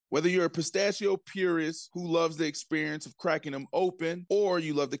Whether you're a pistachio purist who loves the experience of cracking them open, or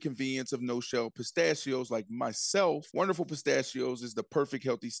you love the convenience of no-shell pistachios like myself, Wonderful Pistachios is the perfect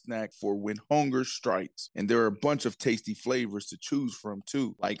healthy snack for when hunger strikes. And there are a bunch of tasty flavors to choose from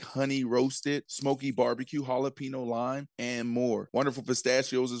too, like honey roasted, smoky barbecue, jalapeno lime, and more. Wonderful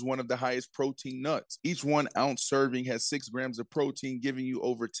Pistachios is one of the highest protein nuts. Each 1 ounce serving has 6 grams of protein, giving you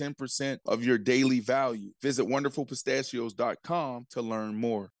over 10% of your daily value. Visit wonderfulpistachios.com to learn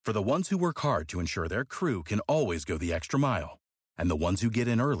more. For the ones who work hard to ensure their crew can always go the extra mile, and the ones who get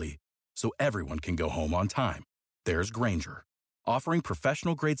in early so everyone can go home on time, there's Grainger, offering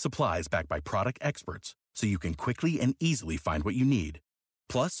professional-grade supplies backed by product experts so you can quickly and easily find what you need.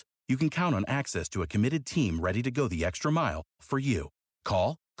 Plus, you can count on access to a committed team ready to go the extra mile for you.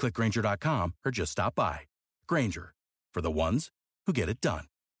 Call, click Grainger.com, or just stop by. Grainger, for the ones who get it done.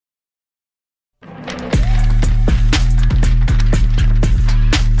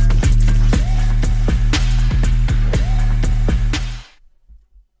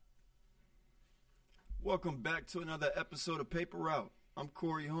 Welcome back to another episode of Paper Route. I'm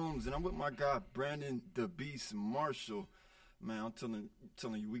Corey Holmes, and I'm with my guy Brandon the Beast Marshall. Man, I'm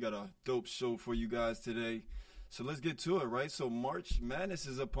telling you, we got a dope show for you guys today. So let's get to it, right? So March Madness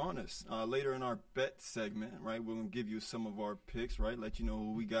is upon us. Later in our bet segment, right, we're going to give you some of our picks, right? Let you know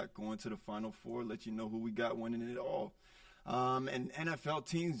who we got going to the Final Four. Let you know who we got winning it all. And NFL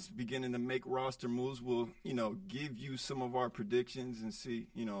teams beginning to make roster moves. We'll, give you some of our predictions and see,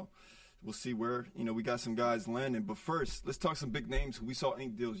 we'll see where, we got some guys landing. But first, let's talk some big names. We saw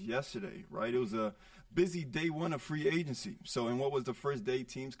ink deals yesterday, right? It was a busy day one of free agency. So in what was the first day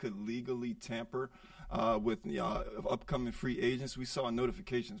teams could legally tamper with upcoming free agents, we saw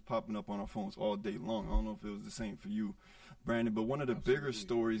notifications popping up on our phones all day long. I don't know if it was the same for you, Brandon, but one of the bigger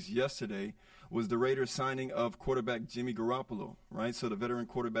stories yesterday was the Raiders signing of quarterback Jimmy Garoppolo, right? So the veteran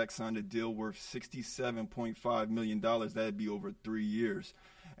quarterback signed a deal worth $67.5 million. That'd be over 3 years.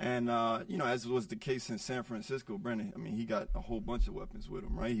 And, as was the case in San Francisco, Brandon, he got a whole bunch of weapons with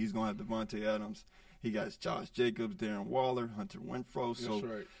him, right? He's going to have Devontae Adams. He got Josh Jacobs, Darren Waller, Hunter Renfrow. So, That's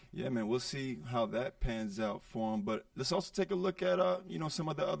right. Yeah, man, we'll see how that pans out for him. But let's also take a look at, some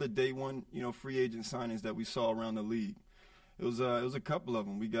of the other day one, free agent signings that we saw around the league. It was a couple of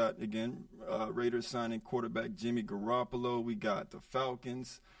them. We got, again, Raiders signing quarterback Jimmy Garoppolo. We got the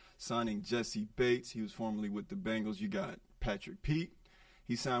Falcons signing Jesse Bates. He was formerly with the Bengals. You got Patrick Peete.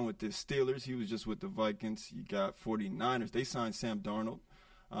 He signed with the Steelers. He was just with the Vikings. You got 49ers. They signed Sam Darnold,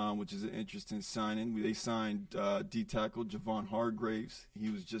 which is an interesting signing. They signed D-tackle Javon Hargraves. He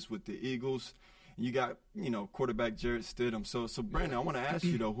was just with the Eagles. And you got, quarterback Jarrett Stidham. So Brandon, I want to ask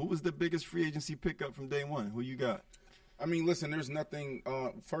you, though, who was the biggest free agency pickup from day one? Who you got? Listen, there's nothing.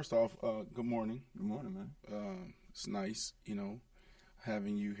 First off, good morning. Good morning, man. It's nice,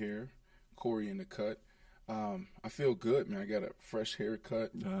 having you here, Corey in the cut. I feel good, man. I got a fresh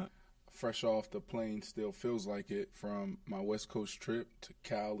haircut, fresh off the plane. Still feels like it from my West Coast trip to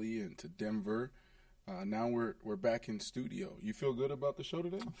Cali and to Denver. Now we're back in studio. You feel good about the show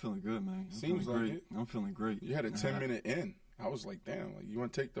today? I'm feeling good, man. Seems like great. it. I'm feeling great. You had a 10-minute in. I was like, damn, you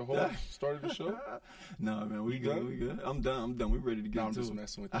want to take the whole start of the show? No, man, we good. We good. I'm done. We're ready to get into it. I'm just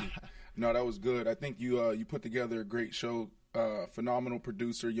messing with you. No, that was good. I think you put together a great show. Phenomenal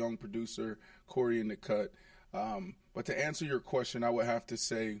producer, young producer, Corey in the cut. But to answer your question, I would have to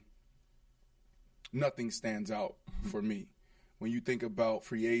say nothing stands out for me. When you think about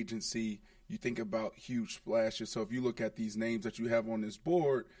free agency, you think about huge splashes. So if you look at these names that you have on this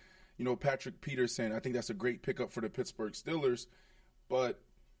board, Patrick Peterson, I think that's a great pickup for the Pittsburgh Steelers. But,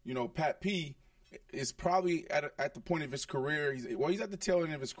 Pat P is probably at the point of his career. He's at the tail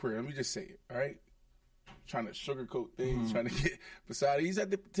end of his career. Let me just say it, all right? Trying to sugarcoat things, trying to get beside it. He's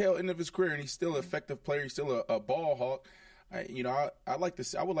at the tail end of his career, and he's still an effective player. He's still a ball hawk. I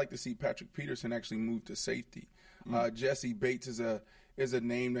would like to see Patrick Peterson actually move to safety. Jesse Bates is a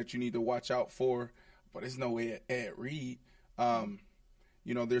name that you need to watch out for, but there's no Ed Reed.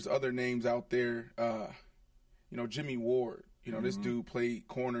 There's other names out there. Jimmy Ward. This dude played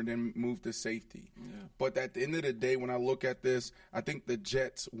corner, then moved to safety. Yeah. But at the end of the day, when I look at this, I think the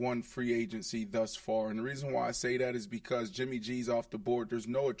Jets won free agency thus far. And the reason why I say that is because Jimmy G's off the board. There's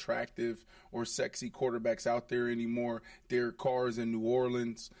no attractive or sexy quarterbacks out there anymore. Derek Carr's in New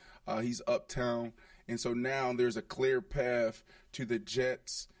Orleans. He's uptown. And so now there's a clear path to the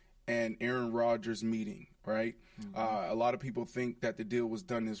Jets and Aaron Rodgers meeting, right? A lot of people think that the deal was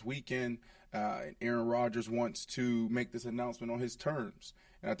done this weekend. And Aaron Rodgers wants to make this announcement on his terms.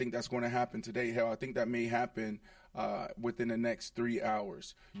 And I think that's going to happen today. Hell, I think that may happen within the next 3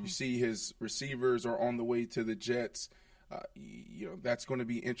 hours. You see his receivers are on the way to the Jets. That's going to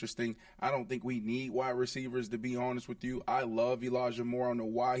be interesting. I don't think we need wide receivers, to be honest with you. I love Elijah Moore. I don't know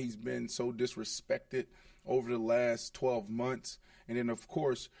why he's been so disrespected over the last 12 months. And then, of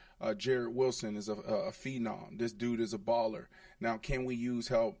course, Jarrett Wilson is a phenom. This dude is a baller. Now, can we use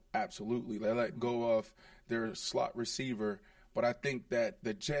help? Absolutely. They let go of their slot receiver. But I think that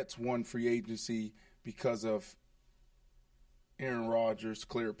the Jets won free agency because of Aaron Rodgers'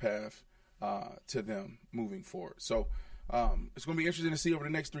 clear path to them moving forward. So it's going to be interesting to see over the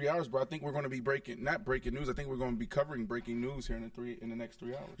next 3 hours, but I think we're going to be not breaking news. I think we're going to be covering breaking news here in the next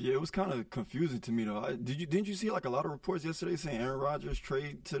 3 hours. Yeah, it was kind of confusing to me though. Didn't you see like a lot of reports yesterday saying Aaron Rodgers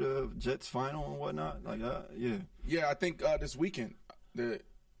trade to the Jets final and whatnot? Yeah, I think this weekend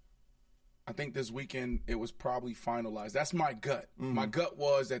it was probably finalized. That's my gut. Mm-hmm. My gut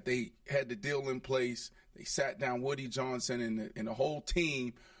was that they had the deal in place. They sat down Woody Johnson and the whole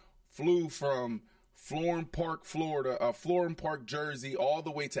team flew from Florham Park, Florida, Florham Park, Jersey, all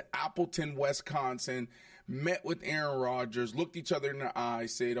the way to Appleton, Wisconsin, met with Aaron Rodgers, looked each other in the eye,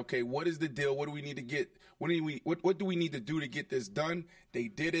 said, okay, what is the deal? What do we need to get? What do we need to do to get this done? They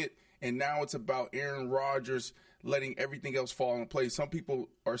did it, and now it's about Aaron Rodgers letting everything else fall in place. Some people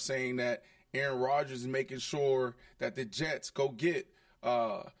are saying that Aaron Rodgers is making sure that the Jets go get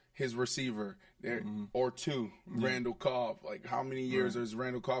his receiver or two, Randall Cobb. Like, how many years is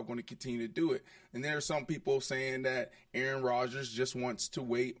Randall Cobb going to continue to do it? And there are some people saying that Aaron Rodgers just wants to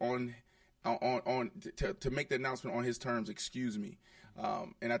wait to make the announcement on his terms. Excuse me.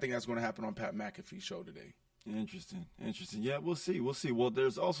 And I think that's going to happen on Pat McAfee's show today. Interesting. Yeah, we'll see. Well,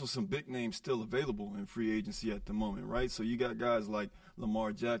 there's also some big names still available in free agency at the moment, right? So you got guys like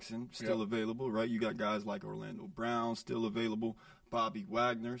Lamar Jackson still available, right? You got guys like Orlando Brown still available, Bobby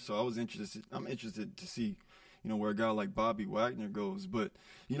Wagner. So I'm interested to see, where a guy like Bobby Wagner goes. But,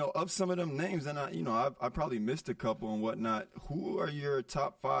 of some of them names, and I probably missed a couple and whatnot. Who are your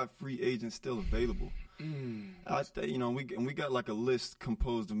top 5 free agents still available? We got like a list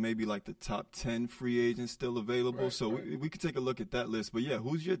composed of maybe like the top 10 free agents still available. Right, so we could take a look at that list. But yeah,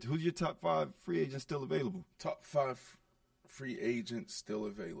 who's your top 5 free agents still available? Top 5 free agents still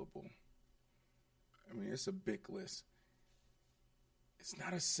available. I mean, it's a big list. It's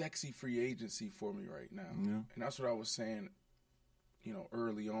not a sexy free agency for me right now. Yeah. And that's what I was saying,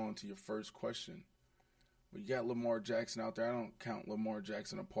 early on to your first question. But you got Lamar Jackson out there. I don't count Lamar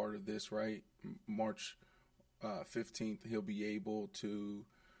Jackson a part of this, right? March 15th, he'll be able to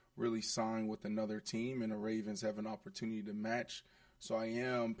really sign with another team, and the Ravens have an opportunity to match. So I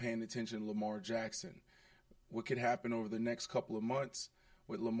am paying attention to Lamar Jackson. What could happen over the next couple of months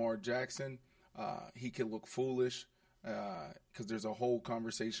with Lamar Jackson? He could look foolish because there's a whole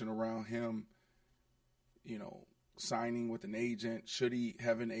conversation around him, signing with an agent. Should he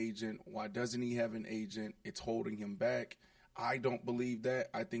have an agent? Why doesn't he have an agent? It's holding him back. I don't believe that.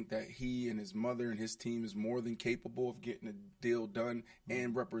 I think that he and his mother and his team is more than capable of getting a deal done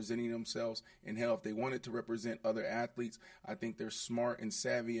and representing themselves. And hell, if they wanted to represent other athletes, I think they're smart and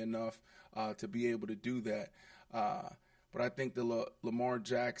savvy enough to be able to do that. But I think the Lamar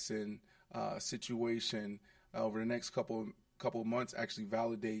Jackson situation over the next couple of months actually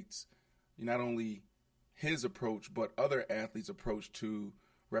validates not only his approach, but other athletes' approach to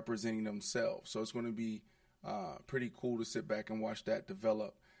representing themselves. So it's going to be pretty cool to sit back and watch that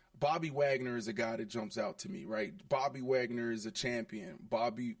develop. Bobby Wagner is a guy that jumps out to me, right? Bobby Wagner is a champion.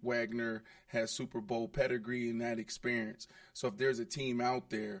 Bobby Wagner has Super Bowl pedigree and that experience. So if there's a team out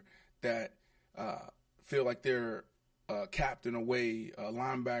there that feel like they're a captain away, a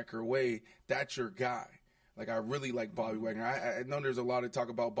linebacker away, that's your guy. Like, I really like Bobby Wagner. I know there's a lot of talk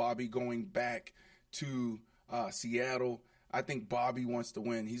about Bobby going back to Seattle. I think Bobby wants to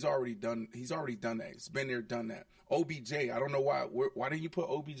win. He's already done that. He's been there, done that. OBJ, I don't know why. Why didn't you put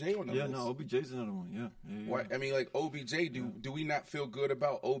OBJ on the list? Yeah, no, OBJ's another one. Yeah. Why, I mean, like, OBJ, do we not feel good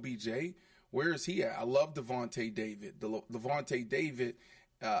about OBJ? Where is he at? I love Devontae David. Devontae David,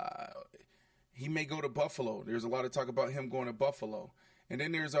 he may go to Buffalo. There's a lot of talk about him going to Buffalo. And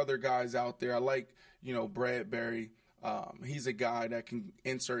then there's other guys out there. I like, Bradbury. He's a guy that can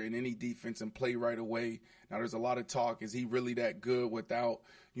insert in any defense and play right away. Now, there's a lot of talk. Is he really that good without,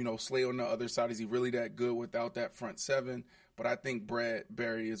 Slay on the other side? Is he really that good without that front seven? But I think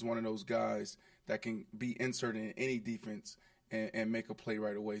Bradbury is one of those guys that can be inserted in any defense and make a play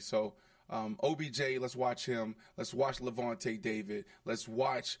right away. So, OBJ, let's watch him. Let's watch Levante David. Let's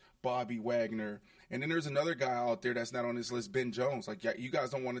watch Bobby Wagner. And then there's another guy out there that's not on this list, Ben Jones. Like, you guys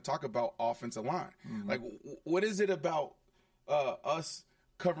don't want to talk about offensive line. Mm-hmm. Like, what is it about us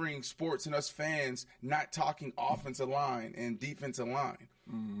covering sports and us fans not talking offensive line and defensive line?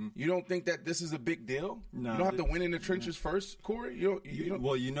 Mm-hmm. You don't think that this is a big deal? No, you don't have to win in the trenches first, Corey?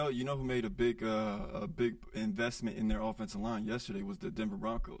 Well, you know who made a big investment in their offensive line yesterday was the Denver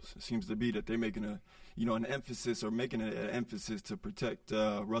Broncos. It seems to be that they're making an emphasis to protect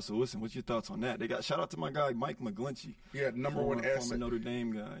Russell Wilson. What's your thoughts on that? They got shout out to my guy Mike McGlinchey. Yeah, number one asset. Former Notre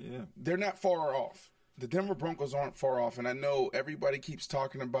Dame guy. Yeah, they're not far off. The Denver Broncos aren't far off, and I know everybody keeps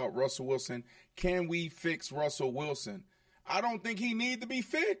talking about Russell Wilson. Can we fix Russell Wilson? I don't think he need to be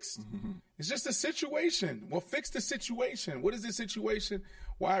fixed. Mm-hmm. It's just a situation. Well, fix the situation. What is the situation?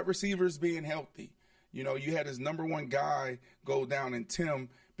 Wide receivers being healthy. You know, you had his number one guy go down in Tim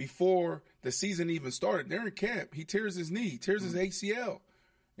before the season even started. They're in camp. He tears his knee, tears his ACL.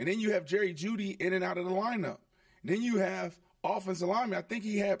 And then you have Jerry Jeudy in and out of the lineup. And then you have offensive linemen. I think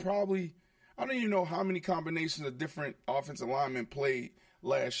he had probably, I don't even know how many combinations of different offensive linemen played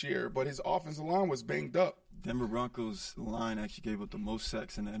last year, but his offensive line was banged up. Denver Broncos line actually gave up the most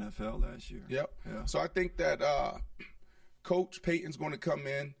sacks in the NFL last year. Yep. Yeah. So I think that Coach Payton's going to come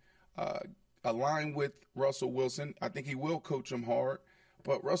in, align with Russell Wilson. I think he will coach him hard,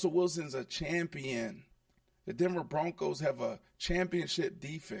 but Russell Wilson's a champion. The Denver Broncos have a championship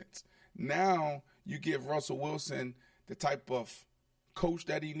defense. Now you give Russell Wilson the type of coach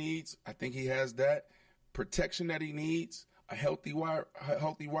that he needs. I think he has that protection that he needs, a healthy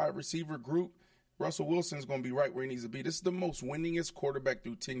wide receiver group. Russell Wilson's going to be right where he needs to be. This is the most winningest quarterback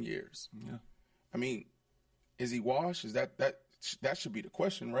through 10 years. Yeah. I mean, is he washed? Is that should be the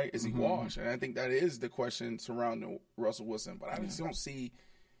question, right? Is he washed? And I think that is the question surrounding Russell Wilson. But I just don't see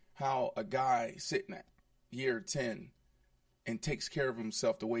how a guy sitting at year 10 and takes care of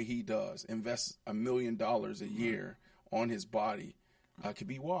himself the way he does, invests $1 million a year on his body, could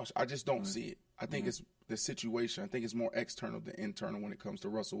be washed. I just don't see it. I think it's the situation. I think it's more external than internal when it comes to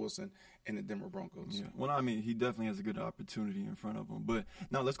Russell Wilson and the Denver Broncos. Yeah. Well, I mean, he definitely has a good opportunity in front of him. But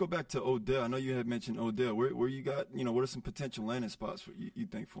now let's go back to Odell. I know you had mentioned Odell. Where you got, what are some potential landing spots for you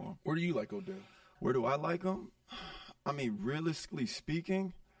think for him? Where do you like Odell? Where do I like him? I mean, realistically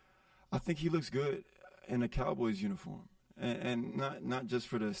speaking, I think he looks good in a Cowboys uniform. And not just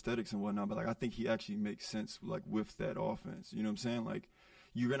for the aesthetics and whatnot, but I think he actually makes sense with that offense. You know what I'm saying?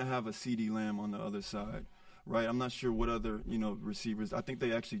 You're going to have a CeeDee Lamb on the other side, right? I'm not sure what other, receivers. I think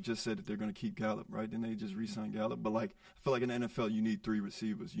they actually just said that they're going to keep Gallup, right? Didn't they just re-sign Gallup? But, I feel like in the NFL, you need 3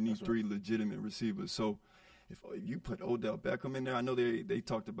 receivers. You need That's three legitimate receivers. So if you put Odell Beckham in there, I know they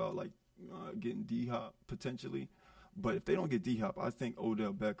talked about, getting D-Hop potentially. But if they don't get D-Hop, I think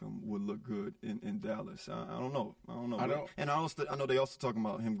Odell Beckham would look good in Dallas. I don't know. And I know they also talking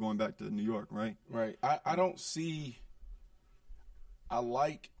about him going back to New York, right? Right. I don't see – I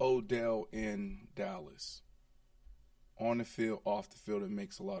like Odell in Dallas. On the field, off the field, it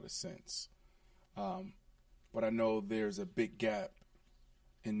makes a lot of sense. But I know there's a big gap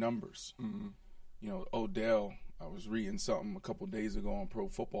in numbers. Mm-hmm. Odell, I was reading something a couple days ago on Pro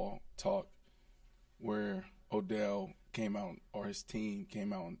Football Talk where Odell came out, or his team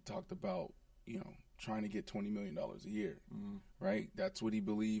came out and talked about, trying to get $20 million a year, right? That's what he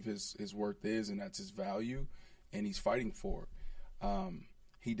believes his worth is, and that's his value, and he's fighting for it.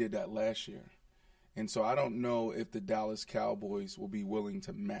 He did that last year. And so I don't know if the Dallas Cowboys will be willing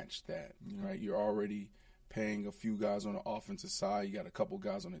to match that, right? You're already paying a few guys on the offensive side. You got a couple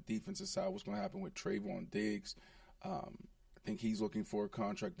guys on the defensive side. What's going to happen with Trayvon Diggs? I think he's looking for a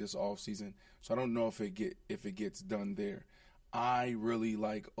contract this offseason. So I don't know if it gets done there. I really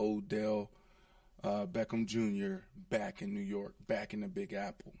like Odell Beckham Jr. back in New York, back in the Big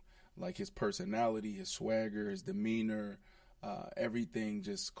Apple. Like his personality, his swagger, his demeanor, everything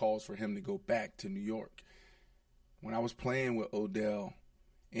just calls for him to go back to New York. When I was playing with Odell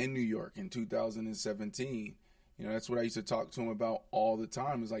in New York in 2017, that's what I used to talk to him about all the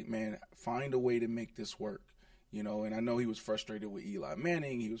time. It's like, man, find a way to make this work. And I know he was frustrated with Eli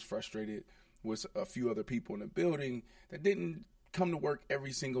Manning. He was frustrated with a few other people in the building that didn't come to work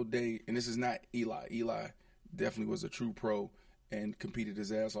every single day. And this is not Eli. Eli definitely was a true pro and competed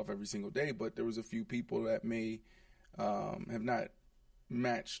his ass off every single day. But there was a few people that may have not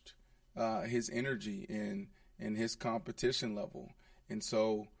matched his energy and his competition level. And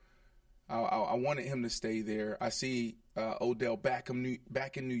so I wanted him to stay there. I see Odell back in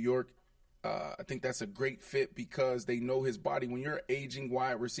New York. I think that's a great fit because they know his body. When you're an aging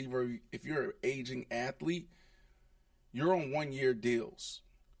wide receiver, if you're an aging athlete, you're on 1-year deals.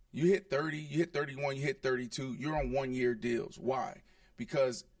 You hit 30, you hit 31, you hit 32, you're on 1-year deals. Why?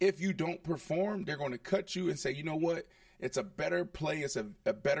 Because if you don't perform, they're going to cut you and say, you know what? It's a better play. It's a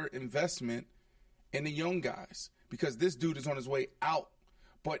better investment in the young guys because this dude is on his way out.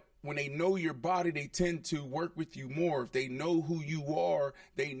 But when they know your body, they tend to work with you more. If they know who you are,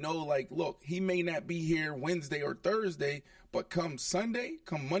 they know, like, look, he may not be here Wednesday or Thursday, but come Sunday,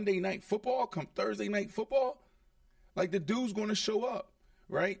 come Monday Night Football, come Thursday Night Football, like, the dude's going to show up,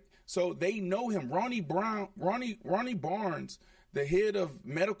 right? So they know him. Ronnie Barnes, the head of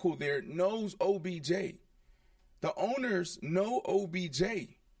medical there, knows OBJ. The owners know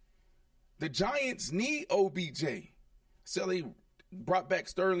OBJ. The Giants need OBJ. So they brought back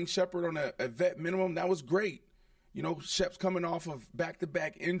Sterling Shepard on a vet minimum. That was great. You know, Shep's coming off of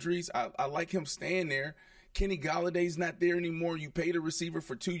back-to-back injuries. I like him staying there. Kenny Galladay's not there anymore. You paid a receiver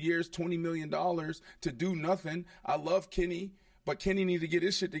for 2 years, $20 million to do nothing. I love Kenny, but Kenny needs to get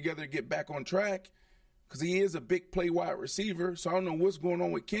his shit together to get back on track because he is a big play wide receiver. So I don't know what's going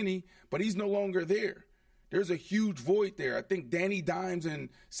on with Kenny, but he's no longer there. There's a huge void there. I think Danny Dimes and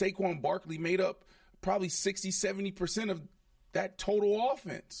Saquon Barkley made up probably 60, 70% of that total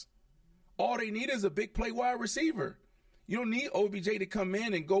offense. All they need is a big play wide receiver. You don't need OBJ to come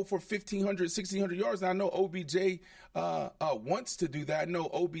in and go for 1,500, 1,600 yards. And I know OBJ wants to do that. I know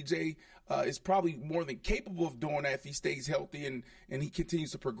OBJ is probably more than capable of doing that if he stays healthy and he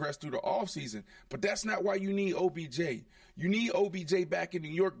continues to progress through the offseason. But that's not why you need OBJ. You need OBJ back in New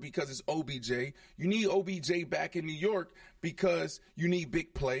York because it's OBJ. You need OBJ back in New York because you need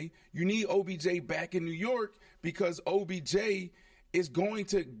big play. You need OBJ back in New York because OBJ is going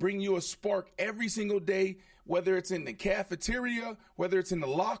to bring you a spark every single day, whether it's in the cafeteria, whether it's in the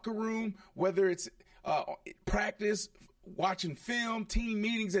locker room, whether it's practice, watching film, team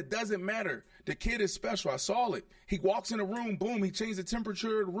meetings. It doesn't matter. The kid is special. I saw it. He walks in a room, boom, he changed the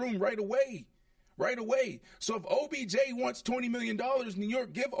temperature of the room right away. Right away. So if OBJ wants $20 million, New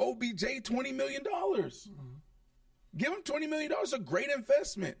York, give OBJ $20 million. Give him $20 million. A great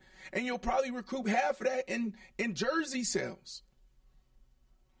investment. And you'll probably recoup half of that in jersey sales.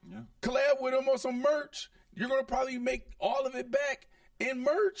 Yeah. Collab with him on some merch. You're going to probably make all of it back in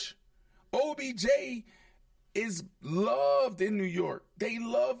merch. OBJ is loved in New York. They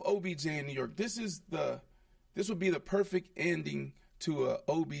love OBJ in New York. This would be the perfect ending to a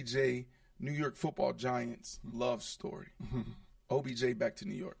OBJ New York Football Giants love story. OBJ back to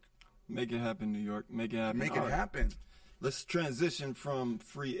New York. Make it happen, New York. Make it happen. Make it happen. Let's transition from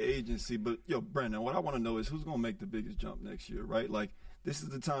free agency. But, Brandon, what I want to know is who's going to make the biggest jump next year, right? Like, this is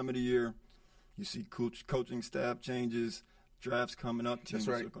the time of the year you see coaching staff changes, drafts coming up. Teams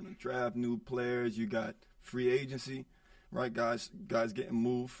are going to draft new players. You got free agency, right? Guys getting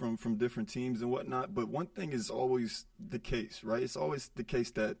moved from different teams and whatnot. But one thing is always the case, right? It's always the case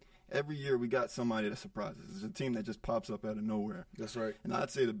that every year we got somebody that surprises. It's a team that just pops up out of nowhere. That's right. And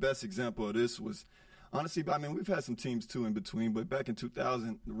I'd say the best example of this was, honestly, I mean, we've had some teams, too, in between. But back in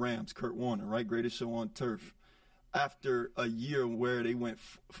 2000, the Rams, Kurt Warner, right? Greatest show on turf. After a year where they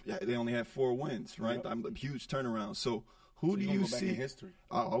they only had 4 wins, right? Yep. A huge turnaround. So who do you see? Back in history?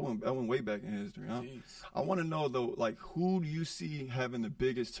 I went way back in history. Huh? I want to know though, like, who do you see having the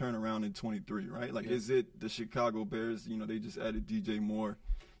biggest turnaround in 23? Right? Like, is it the Chicago Bears? You know, they just added DJ Moore.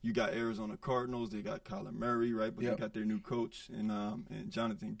 You got Arizona Cardinals. They got Kyler Murray, right? But they got their new coach and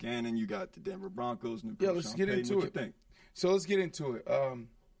Jonathan Gannon. You got the Denver Broncos. New coach let's Sean get Payton. into what it. You think? So let's get into it.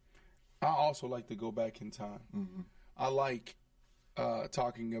 I also like to go back in time. Mm-hmm. I like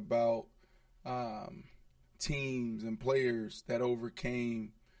talking about teams and players that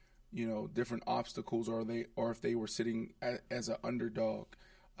overcame, different obstacles, or if they were sitting as an underdog.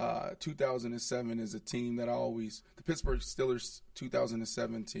 2007 is a team that the Pittsburgh Steelers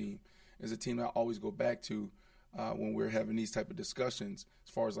 2007 team is a team that I always go back to when we're having these type of discussions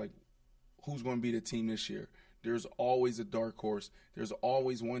as far as like who's going to be the team this year. There's always a dark horse. There's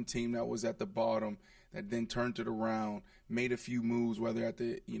always one team that was at the bottom that then turned it around, made a few moves, whether at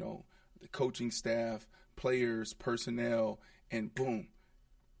the coaching staff, players, personnel, and boom,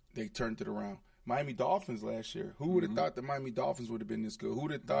 they turned it around. Miami Dolphins last year. Who would have thought the Miami Dolphins would have been this good? Who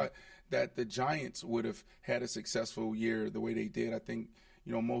would have thought that the Giants would have had a successful year the way they did? I think,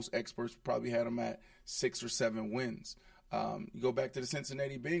 most experts probably had them at 6 or 7 wins. You go back to the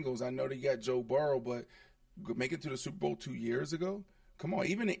Cincinnati Bengals. I know they got Joe Burrow, but make it to the Super Bowl 2 years ago? Come on,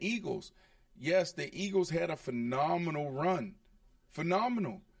 even the Eagles. Yes, the Eagles had a phenomenal run.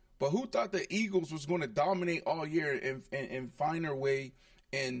 Phenomenal. But who thought the Eagles was going to dominate all year and find their way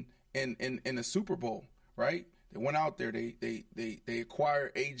in the Super Bowl, right? They went out there. They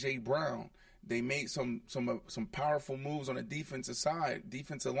acquired A.J. Brown. They made some powerful moves on the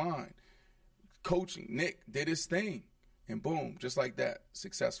defensive line. Coaching, Nick did his thing. And boom, just like that,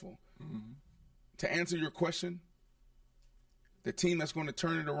 successful. Mm-hmm. To answer your question, the team that's going to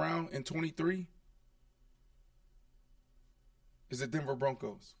turn it around in 23 It's the Denver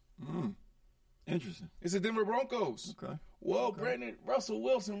Broncos. Interesting. It's the Denver Broncos. Okay. Well, Brandon, Russell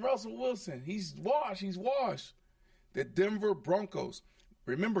Wilson. He's washed. The Denver Broncos.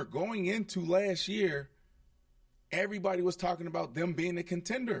 Remember, going into last year, everybody was talking about them being a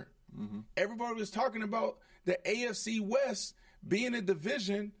contender. Everybody was talking about the AFC West being a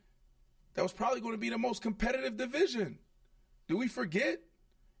division that was probably going to be the most competitive division. Do we forget?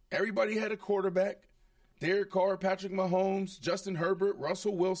 Everybody had a quarterback. Derek Carr, Patrick Mahomes, Justin Herbert,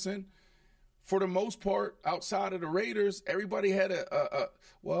 Russell Wilson. For the most part, outside of the Raiders, everybody had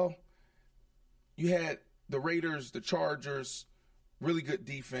you had the Raiders, the Chargers, really good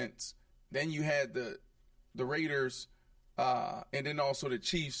defense. Then you had the Raiders, and then also the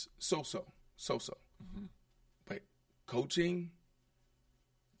Chiefs, so-so. But coaching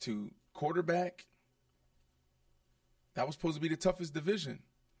to quarterback, that was supposed to be the toughest division.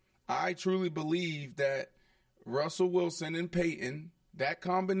 I truly believe that Russell Wilson and Peyton, that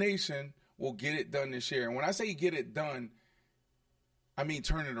combination, will get it done this year. And when I say get it done, I mean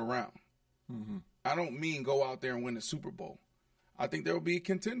turn it around. I don't mean go out there and win the Super Bowl. I think there will be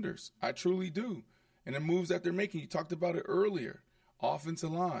contenders. I truly do. And the moves that they're making, you talked about it earlier,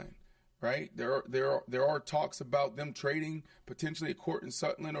 offensive line, right? There are talks about them trading potentially a Courtland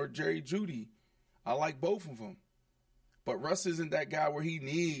Sutton or Jerry Jeudy. I like both of them. But Russ isn't that guy where he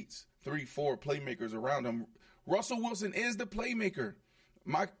needs 3-4 playmakers around him. Russell Wilson is the playmaker.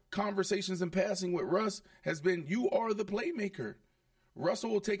 My conversations in passing with Russ has been, you are the playmaker.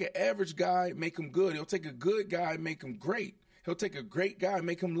 Russell will take an average guy, make him good. He'll take a good guy, make him great. He'll take a great guy,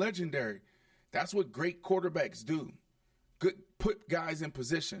 make him legendary. That's what great quarterbacks do. Put guys in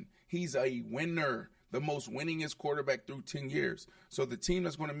position. He's a winner, the most winningest quarterback through 10 years. So the team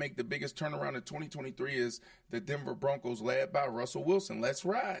that's going to make the biggest turnaround in 2023 is the Denver Broncos, led by Russell Wilson. Let's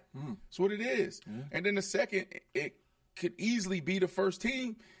ride. That's what it is. And then the second, it could easily be the first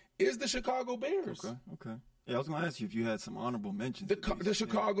team, is the Chicago Bears. Okay. Yeah, I was going to ask you if you had some honorable mentions. The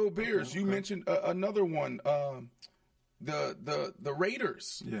Chicago Bears. You mentioned another one, the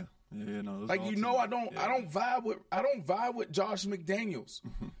Raiders. Yeah. No, like, I don't vibe with Josh McDaniels,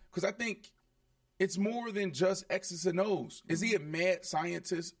 because I think it's more than just X's and O's. Is he a mad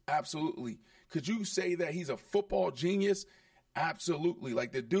scientist? Absolutely. Could you say that he's a football genius? Absolutely.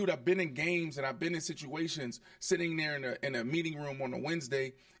 Like, the dude, I've been in games and I've been in situations sitting there in a meeting room on a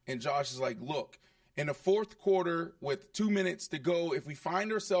Wednesday, and Josh is like, look, in the fourth quarter with 2 minutes to go, if we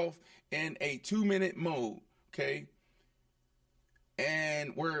find ourselves in a 2-minute mode, okay,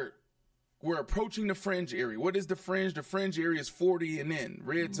 and we're approaching the fringe area. What is the fringe? The fringe area is 40 and in,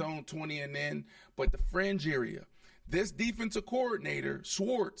 red zone 20 and in, but the fringe area. This defensive coordinator,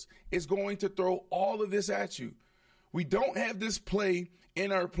 Schwartz, is going to throw all of this at you. We don't have this play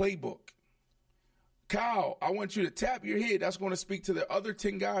in our playbook. Kyle, I want you to tap your head. That's going to speak to the other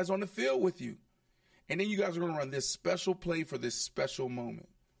 10 guys on the field with you. And then you guys are going to run this special play for this special moment.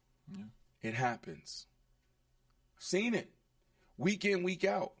 Yeah. It happens. I've seen it week in, week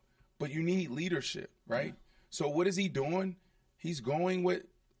out. But you need leadership, right? Yeah. So what is he doing? He's going with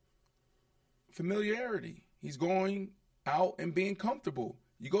familiarity. He's going out and being comfortable.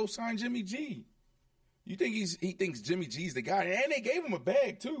 You go sign Jimmy G. You think he thinks Jimmy G's the guy, and they gave him a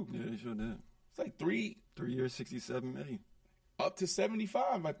bag too. Yeah, they sure did. It's like 3 years, $67 million, up to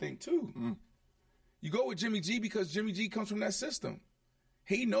 75, I think, too. You go with Jimmy G because Jimmy G comes from that system.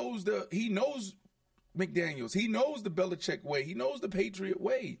 He knows McDaniels. He knows the Belichick way. He knows the Patriot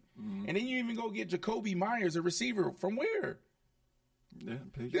way. And then you even go get Jacoby Myers, a receiver, from where? Yeah,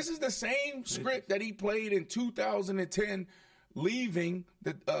 Patriot. This is the same script that he played in 2010, leaving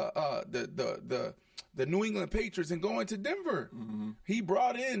the New England Patriots and going to Denver. He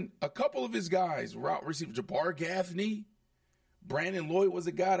brought in a couple of his guys, route receiver Jabbar Gaffney. Brandon Lloyd was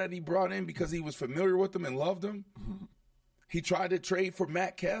a guy that he brought in because he was familiar with them and loved them. He tried to trade for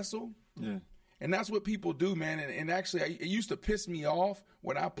Matt Castle. Yeah. And that's what people do, man. And actually, it used to piss me off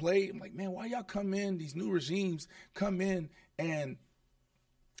when I played. I'm like, man, why y'all come in, these new regimes come in and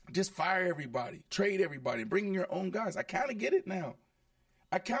just fire everybody, trade everybody, bring in your own guys. I kind of get it now.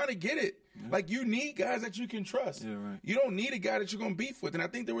 I kind of get it. Yeah. Like, you need guys that you can trust. Yeah, right. You don't need a guy that you're going to beef with. And I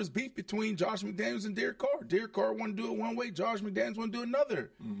think there was beef between Josh McDaniels and Derek Carr. Derek Carr wanted to do it one way. Josh McDaniels wanted to do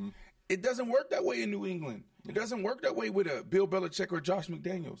another. It doesn't work that way in New England. It doesn't work that way with a Bill Belichick or Josh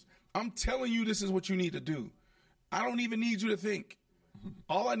McDaniels. I'm telling you, this is what you need to do. I don't even need you to think.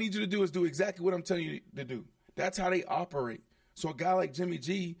 All I need you to do is do exactly what I'm telling you to do. That's how they operate. So a guy like Jimmy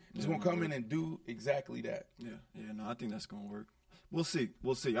G is going to come in and do exactly that. No, I think that's going to work. We'll see.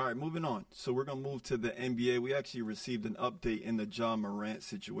 All right, moving on. So we're going to move to the NBA. We actually received an update in the Ja Morant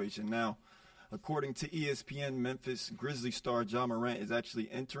situation. Now, According to ESPN, Memphis Grizzlies star Ja Morant is actually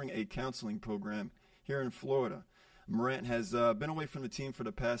entering a counseling program here in Florida. Morant has been away from the team for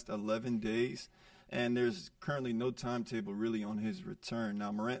the past 11 days, and there's currently no timetable really on his return.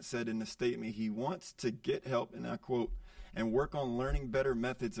 Now, Morant said in the statement he wants to get help, and I quote, and work on learning better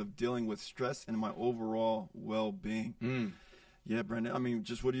methods of dealing with stress and my overall well-being. Yeah, Brandon, I mean,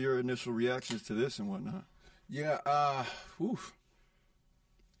 just what are your initial reactions to this and whatnot? Yeah,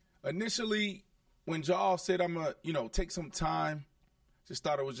 initially, when Ja said I'm going to, take some time, just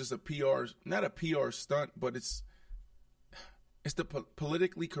thought it was just not a PR stunt, but it's the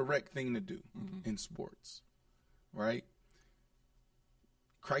politically correct thing to do in sports, right?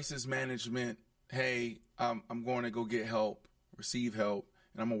 Crisis management, hey, I'm going to go get help, receive help,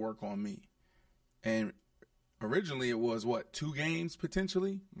 and I'm going to work on me. And originally it was, 2 games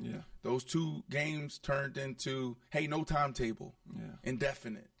potentially? Yeah. Those 2 games turned into, hey, no timetable,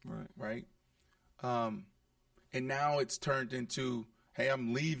 indefinite, right? And now it's turned into, hey,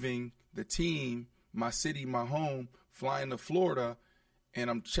 I'm leaving the team, my city, my home, flying to Florida,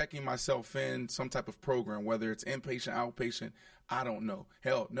 and I'm checking myself in some type of program, whether it's inpatient, outpatient, I don't know.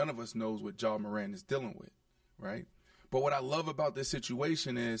 Hell, none of us knows what Ja Morant is dealing with, right? But what I love about this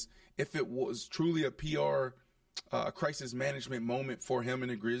situation is if it was truly a PR crisis management moment for him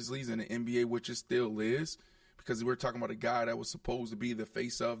and the Grizzlies and the NBA, which it still is, because we're talking about a guy that was supposed to be the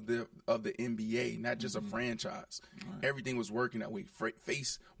face of the NBA, not just a franchise. Right. Everything was working that way.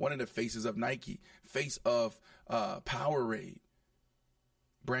 One of the faces of Nike, face of Powerade.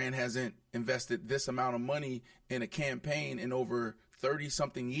 Brand hasn't invested this amount of money in a campaign in over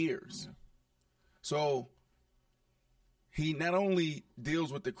 30-something years. Yeah. So he not only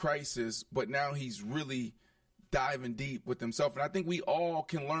deals with the crisis, but now he's really diving deep with himself. And I think we all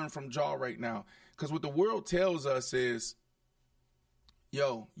can learn from Ja right now. Because what the world tells us is,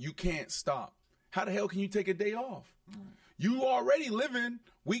 yo, you can't stop. How the hell can you take a day off? Right. You already living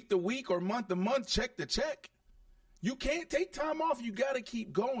week to week or month to month, check to check. You can't take time off. You got to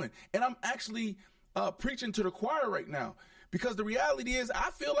keep going. And I'm actually preaching to the choir right now. Because the reality is I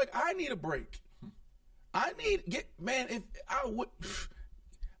feel like I need a break.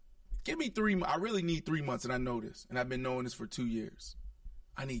 Give me 3 months. I really need 3 months, and I know this. And I've been knowing this for 2 years.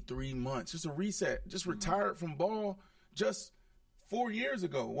 I need 3 months. Just a reset. Just retired from ball just 4 years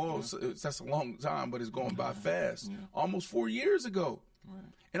ago. Well, that's a long time, but it's going by fast. Yeah. Almost 4 years ago. Right.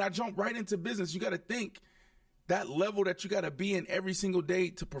 And I jumped right into business. You got to think that level that you got to be in every single day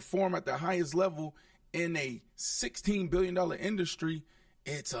to perform at the highest level in a $16 billion industry,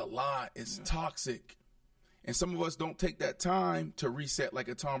 it's a lot. It's toxic. And some of us don't take that time to reset like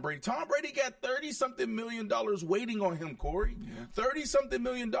a Tom Brady. Tom Brady got $30-something million waiting on him, Corey. Yeah. $30-something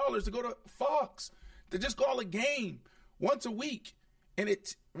million to go to Fox, to just call a game once a week. And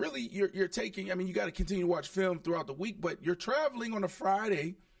it's really, you're taking, you got to continue to watch film throughout the week, but you're traveling on a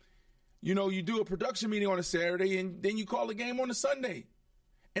Friday. You do a production meeting on a Saturday, and then you call a game on a Sunday.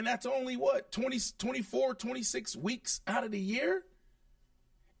 And that's only, 24, 26 weeks out of the year?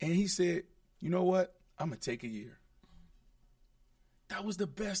 And he said, you know what? I'm going to take a year. That was the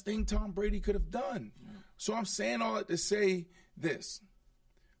best thing Tom Brady could have done. Yeah. So I'm saying all that to say this.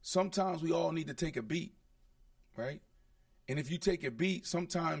 Sometimes we all need to take a beat, right? And if you take a beat,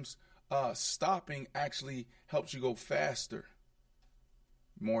 sometimes stopping actually helps you go faster,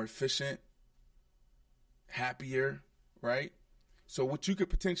 more efficient, happier, right? So what you could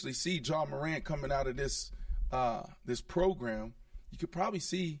potentially see, Ja Morant coming out of this program, you could probably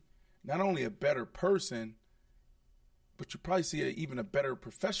see not only a better person, but you probably see even a better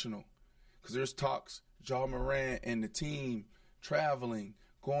professional. Because there's talks, Ja Morant and the team traveling,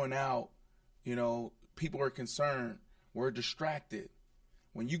 going out, people are concerned. We're distracted.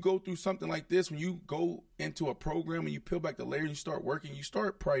 When you go through something like this, when you go into a program and you peel back the layer and you start working, you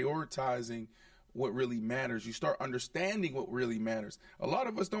start prioritizing what really matters. You start understanding what really matters. A lot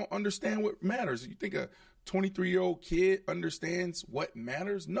of us don't understand what matters. You think a 23-year-old kid understands what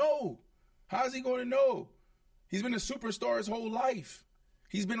matters? No. How's he going to know? He's been a superstar his whole life.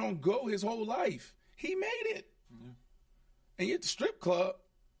 He's been on go his whole life. He made it. Yeah. And you're at the strip club.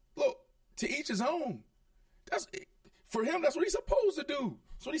 Look, to each his own. For him, that's what he's supposed to do.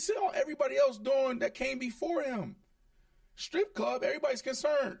 That's what he saw everybody else doing that came before him. Strip club, everybody's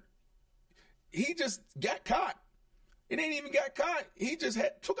concerned. He just got caught. It ain't even got caught. He just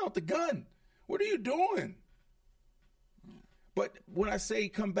took out the gun. What are you doing? But when I say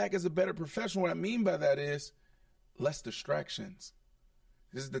come back as a better professional, what I mean by that is less distractions.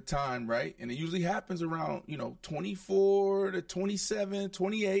 This is the time, right? And it usually happens around, 24 to 27,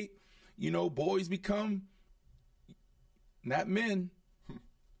 28. Boys become not men,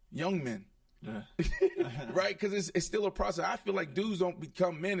 young men. Yeah. Right? Because it's still a process. I feel like dudes don't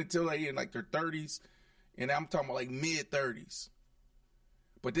become men until they in like their 30s, and I'm talking about like mid-30s.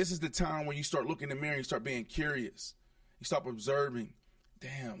 But this is the time when you start looking in the mirror and you start being curious. You start observing.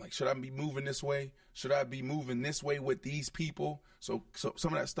 Damn, like, should I be moving this way? Should I be moving this way with these people? So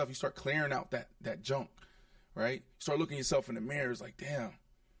some of that stuff, you start clearing out that junk, right? You start looking yourself in the mirror. It's like, damn,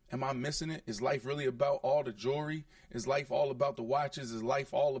 am I missing it? Is life really about all the jewelry? Is life all about the watches? Is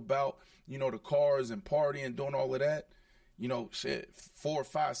life all about, you know, the cars and partying, doing all of that? You know, shit, 4,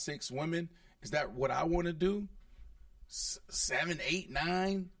 5, 6 women. Is that what I want to do? 7, 8,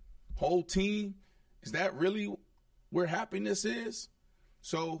 9, whole team. Is that really where happiness is?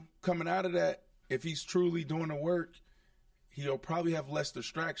 So coming out of that, if he's truly doing the work, he'll probably have less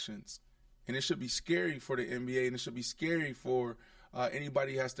distractions. And it should be scary for the NBA, and it should be scary for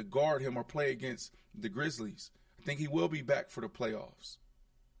anybody who has to guard him or play against the Grizzlies. I think he will be back for the playoffs.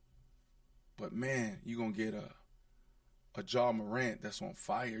 But, man, you're going to get a Ja Morant that's on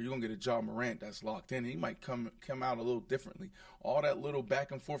fire. You're going to get a Ja Morant that's locked in. He might come out a little differently. All that little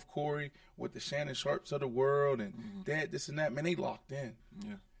back and forth, Corey, with the Shannon Sharps of the world and that, this and that, man, they locked in.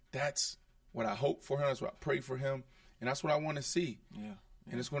 Yeah. That's what I hope for him. That's what I pray for him. And that's what I want to see. Yeah.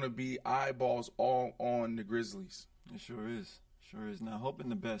 And it's going to be eyeballs all on the Grizzlies. It sure is. Sure is. Now, hoping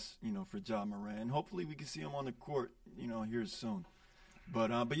the best, you know, for Ja Morant. Hopefully we can see him on the court, you know, here soon.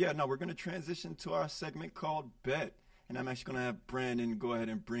 But yeah, no, we're going to transition to our segment called Bet. And I'm actually going to have Brandon go ahead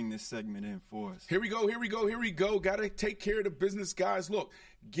and bring this segment in for us. Here we go. Got to take care of the business, guys. Look,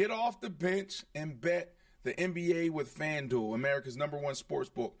 get off the bench and bet the NBA with FanDuel, America's #1 sports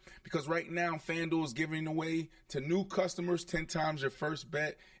book. Because right now, FanDuel is giving away to new customers 10 times your first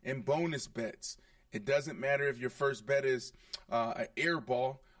bet and bonus bets. It doesn't matter if your first bet is an air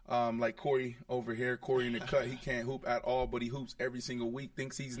ball, like Corey over here, Corey in the cut. He can't hoop at all, but he hoops every single week,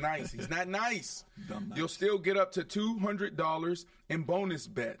 thinks he's nice. He's not nice. You'll still get up to $200 in bonus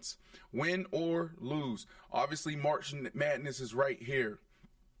bets, win or lose. Obviously, March Madness is right here.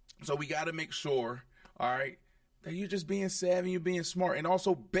 So we got to make sure, all right, that you're just being savvy, you're being smart, and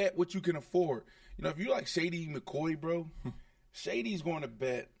also bet what you can afford. You know, if you like Shady McCoy, bro, Shady's going to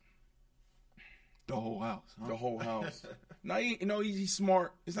bet the whole house. Huh? The whole house. No, he's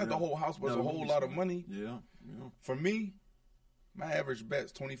smart. It's not the whole house, but it's a whole lot of money. Yeah. For me, my average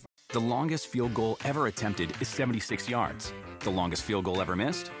bet's 25. The longest field goal ever attempted is 76 yards. The longest field goal ever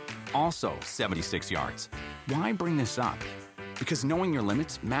missed? Also 76 yards. Why bring this up? Because knowing your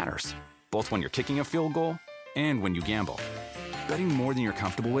limits matters, both when you're kicking a field goal and when you gamble. Betting more than you're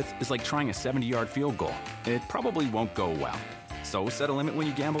comfortable with is like trying a 70-yard field goal. It probably won't go well. So set a limit when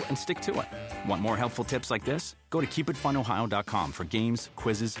you gamble and stick to it. Want more helpful tips like this? Go to keepitfunohio.com for games,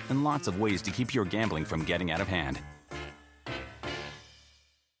 quizzes, and lots of ways to keep your gambling from getting out of hand.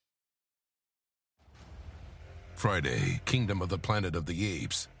 Friday, Kingdom of the Planet of the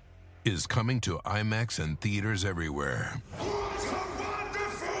Apes is coming to IMAX and theaters everywhere. What a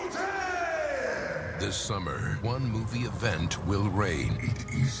wonderful day! This summer, one movie event will reign. It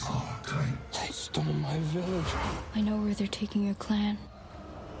is our time. They stole my village. I know where they're taking your clan.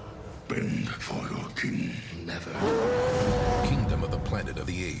 Bend for your king. Never. Kingdom of the Planet of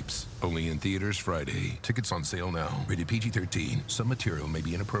the Apes. Only in theaters Friday. Tickets on sale now. Rated PG-13. Some material may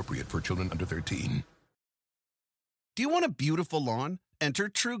be inappropriate for children under 13. Do you want a beautiful lawn? Enter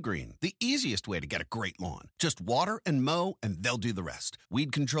TruGreen, the easiest way to get a great lawn. Just water and mow, and they'll do the rest.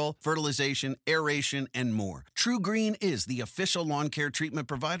 Weed control, fertilization, aeration, and more. TruGreen is the official lawn care treatment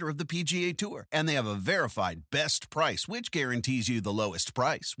provider of the PGA Tour, and they have a verified best price, which guarantees you the lowest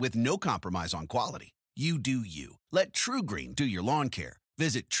price with no compromise on quality. You do you. Let TruGreen do your lawn care.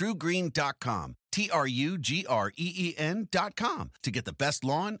 Visit TruGreen.com, TruGreen.com, to get the best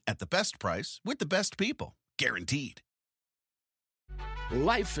lawn at the best price with the best people. Guaranteed.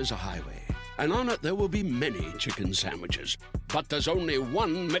 Life is a highway, and on it there will be many chicken sandwiches. But there's only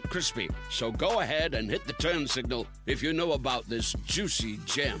one McCrispy. So go ahead and hit the turn signal if you know about this juicy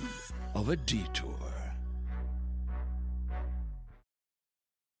gem of a detour.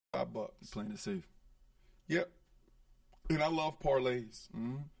 $5. Playing it safe. Yep. And I love parlays.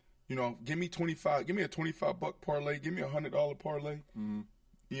 Mm-hmm. You know, give me a $25 parlay, give me a $100 parlay. Mm-hmm.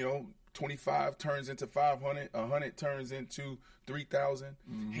 You know, 25 turns into 500, 100 turns into 3,000.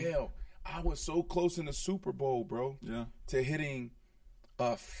 Mm-hmm. Hell, I was so close in the Super Bowl, bro. Yeah. To hitting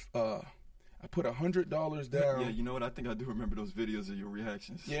I put $100 down. Yeah, you know what? I think I do remember those videos of your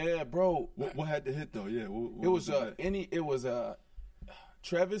reactions. Yeah, bro. What had to hit though? Yeah. It was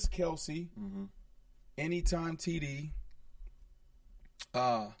Travis Kelce, anytime TD,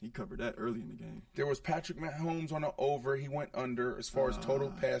 He covered that early in the game. There was Patrick Mahomes on the over. He went under as far as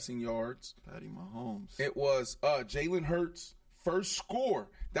total passing yards. Patty Mahomes. It was Jalen Hurts' first score.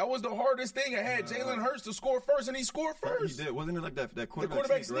 That was the hardest thing. I had Jalen Hurts to score first, and he scored first. He did. Wasn't it like that quarterback, the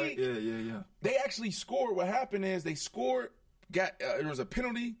quarterback sneak, right? Yeah. They actually scored. What happened is they scored, there was a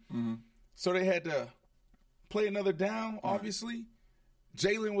penalty, so they had to play another down, obviously.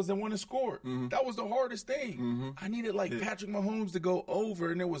 Jalen was the one that scored. That was the hardest thing. I needed Patrick Mahomes to go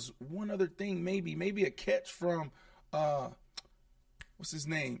over, and there was one other thing, maybe a catch from what's his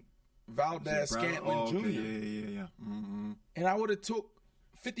name, Valdez-Scantling Jr. Yeah. And I would have took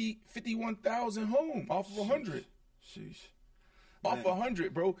 51,000 home off of 100. Sheesh. Off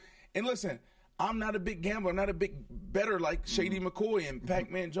 100, bro. And listen, I'm not a big gambler. I'm not a big bettor like Shady McCoy and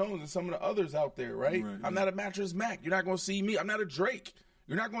Pac-Man Jones and some of the others out there, right? I'm not a Mattress Mac. You're not going to see me. I'm not a Drake.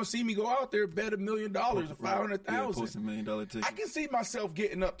 You're not going to see me go out there bet $1 million or 500,000. Post $1 million ticket. I can see myself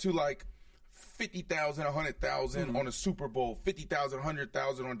getting up to 50,000, 100,000 on a Super Bowl, 50,000,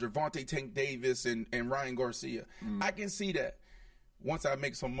 100,000 on Gervonta Tank Davis and Ryan Garcia. I can see that once I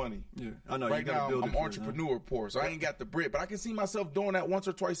make some money. Yeah, I know. Right now, I'm entrepreneur poor, so I ain't got the bread. But I can see myself doing that once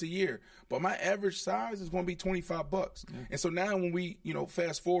or twice a year. But my average size is going to be $25. And so now when we,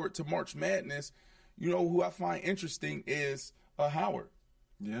 fast forward to March Madness, who I find interesting is Howard.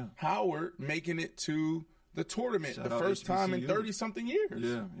 Yeah. Howard making it to the tournament the first time in 30-something years.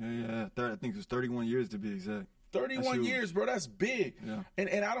 Yeah. I think it was 31 years to be exact. 31 years, bro. That's big. Yeah.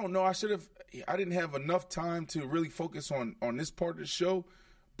 And I don't know. I didn't have enough time to really focus on this part of the show.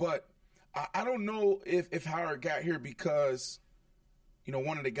 But I don't know if Howard got here because,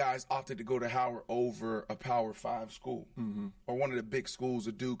 one of the guys opted to go to Howard over a Power 5 school or one of the big schools,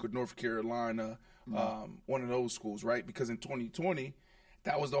 a Duke or North Carolina, one of those schools, right? Because in 2020,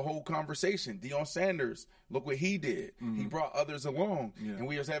 that was the whole conversation. Deion Sanders, look what he did. He brought others along. Yeah. And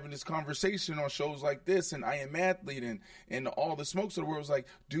we was having this conversation on shows like this and I Am Athlete and all the smokes of the world was like,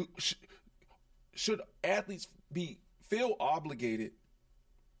 should athletes feel obligated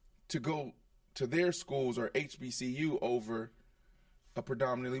to go to their schools or HBCU over a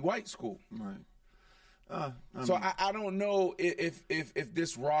predominantly white school? Right. I don't know if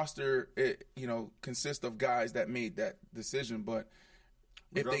this roster, consists of guys that made that decision, but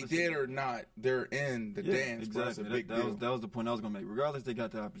if they did or not, they're in the dance. Exactly. That's a big deal. That was the point I was going to make. Regardless, they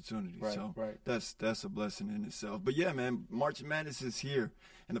got the opportunity. Right. That's a blessing in itself. But yeah, man, March Madness is here,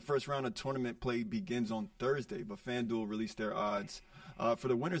 and the first round of tournament play begins on Thursday. But FanDuel released their odds for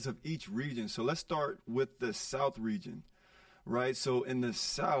the winners of each region. So let's start with the South region, right? So in the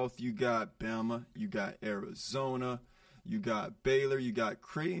South, you got Bama, you got Arizona, you got Baylor, you got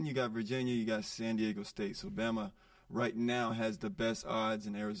Creighton, you got Virginia, you got San Diego State. So Bama right now has the best odds,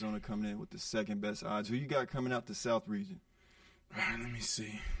 and Arizona coming in with the second best odds. Who you got coming out the South region? All right, let me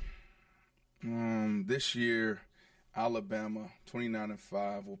see. This year, Alabama,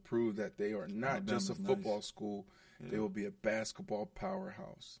 29-5, will prove that they are not Alabama's just a football nice. school. Yeah. They will be a basketball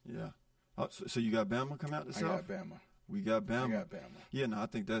powerhouse. Yeah. Oh, so you got Bama coming out the South? I got Bama. We got Bama. I got Bama. Yeah, no, I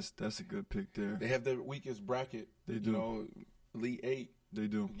think that's a good pick there. They have the weakest bracket. They do. Elite 8. They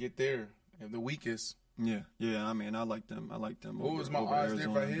do. Get there. They have the weakest. Yeah. I mean, I like them. What was my odds there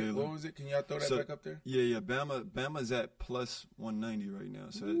if I hit? What was it? Can y'all throw that back up there? Yeah. Bama's at plus 190 right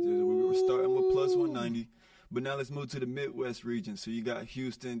now. So we were starting with plus 190. But now let's move to the Midwest region. So you got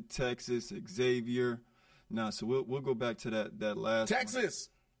Houston, Texas, Xavier. So we'll go back to that last Texas.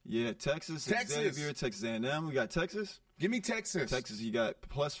 One. Yeah, Texas, Xavier, Texas A&M. We got Texas. Give me Texas. Texas, you got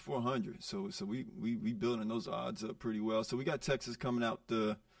plus 400. So we building those odds up pretty well. So we got Texas coming out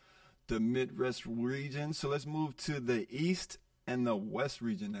the Midwest region. So let's move to the East and the West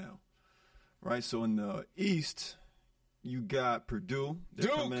region now. Right? So in the East, you got Purdue. They're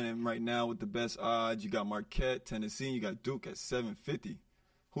coming in right now with the best odds. You got Marquette, Tennessee. You got Duke at 750.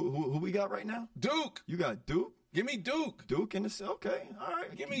 Who we got right now? Duke. You got Duke? Give me Duke. Duke in the okay. All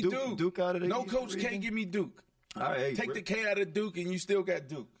right. Give me Duke. Duke out of the No East Coach region. K, give me Duke. All right, hey, take the K out of Duke, and you still got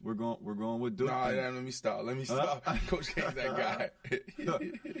Duke. We're going with Duke. Nah, let me stop. Coach K's that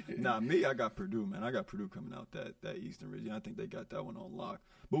guy. Me, I got Purdue, man. I got Purdue coming out that Eastern region. I think they got that one on lock.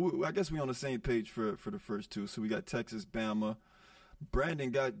 But I guess we on the same page for the first two. So we got Texas, Bama.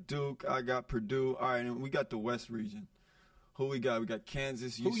 Brandon got Duke. I got Purdue. All right, and we got the West region. Who we got? We got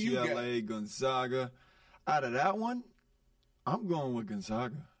Kansas, UCLA, Gonzaga. Out of that one, I'm going with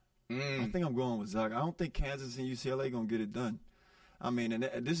Gonzaga. I think I'm going with Zaga. I don't think Kansas and UCLA going to get it done. I mean,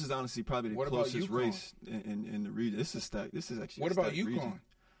 and this is honestly probably the closest race in the region. This is stacked. This is actually. What about UConn?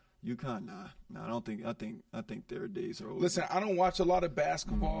 UConn, nah. I think their days are over. Listen, I don't watch a lot of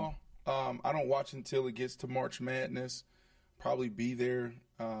basketball. I don't watch until it gets to March Madness. probably be there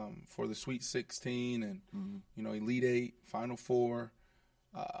for the Sweet 16 and, Elite 8, Final 4.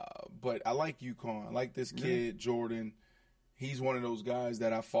 But I like UConn. I like this kid, Jordan. He's one of those guys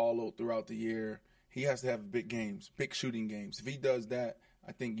that I followed throughout the year. He has to have big games, big shooting games. If he does that,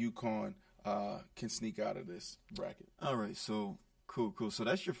 I think UConn can sneak out of this bracket. All right, so cool. So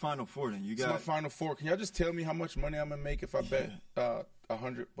that's your Final Four then. That's my Final Four. Can y'all just tell me how much money I'm going to make if I bet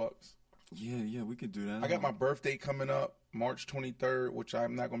 $100? Yeah, we could do that. I got my birthday coming up, March 23rd, which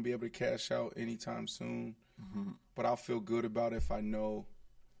I'm not going to be able to cash out anytime soon. But I'll feel good about it if I know,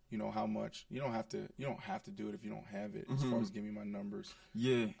 how much. You don't have to do it if you don't have it. As far as giving me my numbers.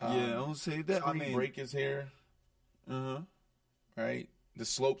 Yeah. I don't say that. Spring break is here. Right. The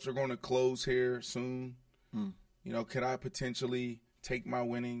slopes are going to close here soon. Could I potentially take my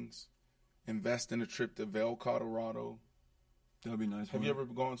winnings, invest in a trip to Vail, Colorado? That would be nice. Have you ever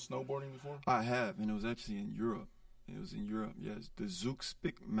gone snowboarding before? I have, and it was actually in Europe. Yes, the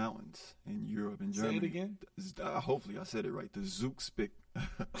Zugspitze Mountains in Europe, in Germany. Say it again? Hopefully I said it right. The Zugspitze.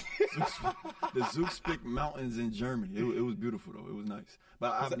 The Zugspitze Mountains in Germany. It was beautiful, though. It was nice.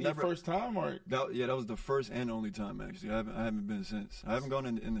 But I've never. Your first time, or? That was the first and only time, actually. I haven't been since. I haven't gone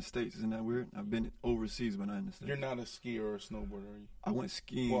in the States. Isn't that weird? I've been overseas, but not in the States. You're not a skier or a snowboarder, are you? I went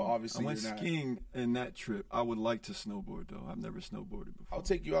skiing. Well, obviously I went skiing in that trip. I would like to snowboard, though. I've never snowboarded before. I'll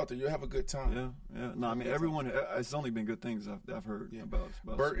take you out there. You'll have a good time. Yeah. No, I mean, everyone, it's only been good things I've heard about.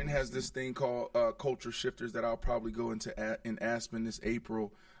 Burton has this thing called Culture Shifters that I'll probably go into in Aspen this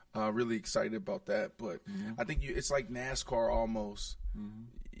April. Really excited about that. But I think it's like NASCAR almost.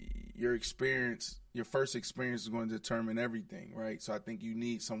 Your first experience is going to determine everything, right? So I think you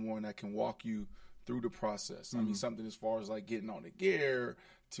need someone that can walk you through the process. I mean, something as far as like getting on the gear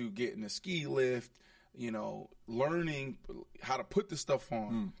to getting a ski lift, learning how to put the stuff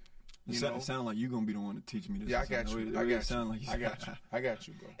on. It sounds like you're going to be the one to teach me this. Yeah, I got you. I got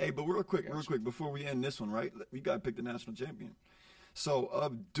you, bro. Hey, but real quick, before we end this one, right? We got to pick the national champion. So,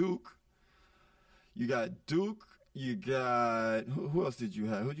 of Duke, you got Duke. You got who else did you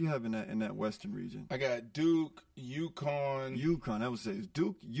have? Who did you have in that Western region? I got Duke, UConn. That would say it's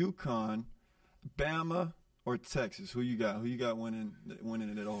Duke, UConn, Bama, or Texas. Who you got? Who you got winning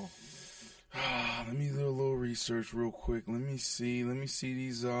it all? Let me do a little research real quick. Let me see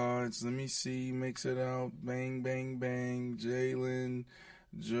these odds. Let me see. Makes it out. Bang, bang, bang. Jalen,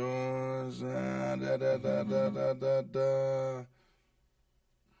 George. Da.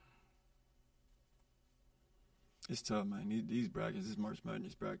 It's tough, man. These brackets, this March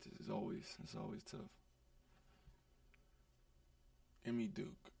Madness brackets, it's always tough. Give me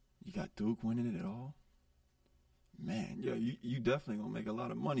Duke. You got Duke winning it all? Man, yeah, you definitely gonna make a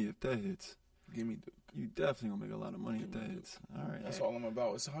lot of money if that hits. Give me Duke. You definitely gonna make a lot of money if that hits. All right, that's all I'm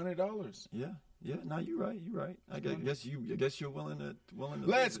about. It's $100. Yeah. No, you're right. I guess you're willing to.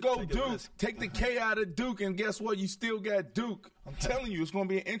 Let's go, Duke. Take the K out of Duke, and guess what? You still got Duke. I'm telling you, it's gonna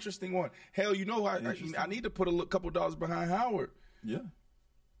be an interesting one. Hell, I need to put a couple dollars behind Howard. Yeah.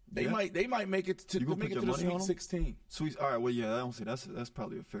 They might make it to the Sweet 16. All right. Well, yeah, I don't see that's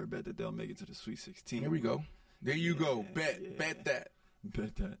probably a fair bet that they'll make it to the Sweet 16. Here we go. There you go. Bet that.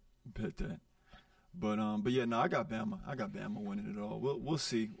 Bet that. But yeah, no, I got Bama winning it all. We'll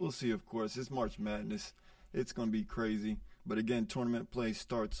see. Of course, it's March Madness. It's gonna be crazy. But again, tournament play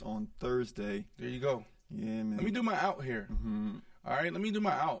starts on Thursday. There you go. Yeah, man. Let me do my out here. All right, let me do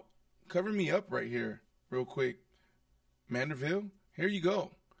my out. Cover me up right here, real quick. Manderville, here you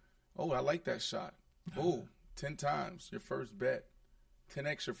go. Oh, I like that shot. Oh, 10 times your first bet.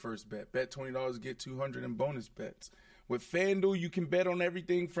 10x your first bet. Bet $20, get $200 in bonus bets. With FanDuel, you can bet on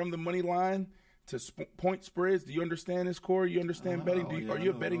everything from the money line to point spreads. Do you understand this, Corey? You understand betting? Are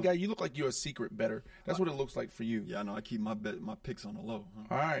you a betting guy? You look like you're a secret bettor. That's what it looks like for you. Yeah, I know. I keep my picks on the low.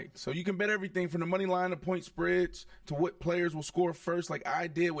 All right. So you can bet everything from the money line to point spreads to what players will score first, like I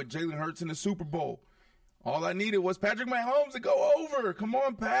did with Jalen Hurts in the Super Bowl. All I needed was Patrick Mahomes to go over. Come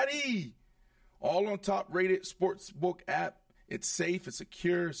on, Patty. All on top-rated sportsbook app. It's safe, it's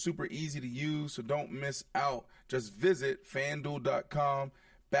secure, super easy to use, so don't miss out. Just visit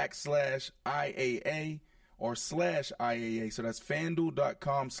FanDuel.com/IAA or /IAA. So that's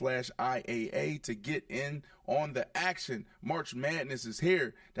FanDuel.com/IAA to get in on the action. March Madness is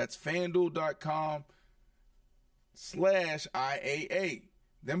here. That's FanDuel.com/IAA.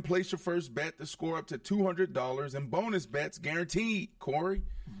 Then place your first bet to score up to $200 in bonus bets guaranteed, Corey.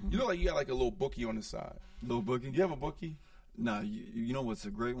 You look like you got like a little bookie on the side. Little bookie? You have a bookie? Nah, you know what's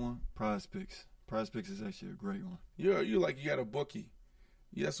a great one? Prize Picks. Prize Picks is actually a great one. You like you got a bookie.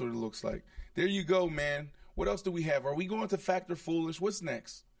 Yeah, that's what it looks like. There you go, man. What else do we have? Are we going to Factor Foolish? What's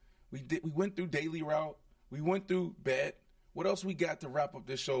next? We went through Daily Route. We went through Bet. What else we got to wrap up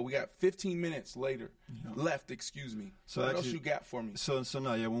this show? We got 15 minutes left, excuse me. So what else you got for me? So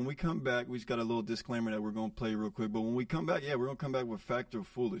when we come back, we just got a little disclaimer that we're going to play real quick. But when we come back, we're going to come back with Fact or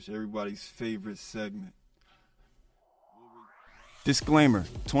Foolish, everybody's favorite segment. Disclaimer,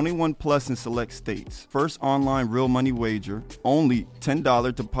 21 plus in select states. First online real money wager, only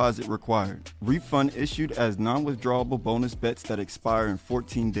 $10 deposit required. Refund issued as non-withdrawable bonus bets that expire in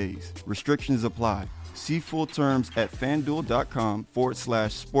 14 days. Restrictions apply. See full terms at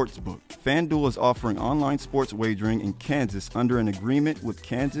FanDuel.com/sportsbook. FanDuel is offering online sports wagering in Kansas under an agreement with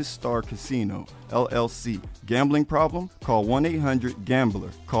Kansas Star Casino, LLC. Gambling problem? Call 1-800-GAMBLER.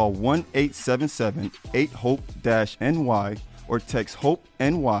 Call 1-877-8-HOPE-NY or text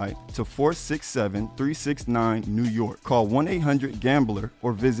HOPE-NY to 467-369 New York. Call 1-800-GAMBLER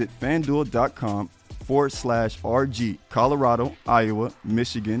or visit FanDuel.com/RG. Colorado, Iowa,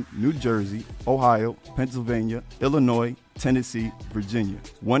 Michigan, New Jersey, Ohio, Pennsylvania, Illinois, Tennessee, Virginia.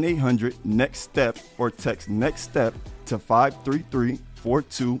 1-800-NEXT-STEP or text NEXT STEP to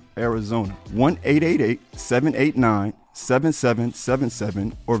 53342 Arizona.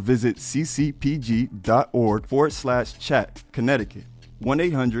 1-888-789-7777 or visit ccpg.org/chat, Connecticut.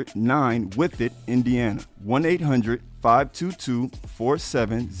 1-800-9-WITH-IT, Indiana.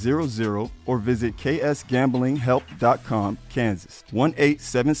 1-800-522-4700 or visit ksgamblinghelp.com, Kansas.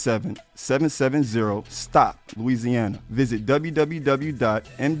 1-877-770-STOP, Louisiana. Visit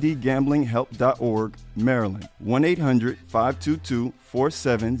www.mdgamblinghelp.org, Maryland.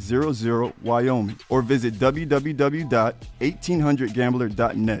 1-800-522-4700, Wyoming. Or visit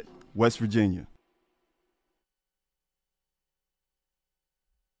www.1800gambler.net, West Virginia.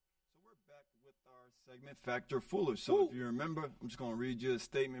 Fact or foolish. So if you remember, I'm just going to read you a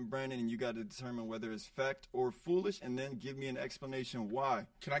statement, Brandon, and you got to determine whether it's fact or foolish, and then give me an explanation why.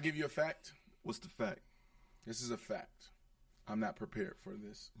 Can I give you a fact? What's the fact? This is a fact. I'm not prepared for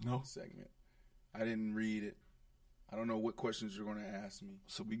this segment. I didn't read it. I don't know what questions you're going to ask me.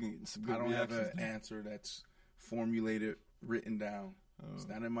 So we can get some good reactions. I don't have an then. answer that's formulated, written down. It's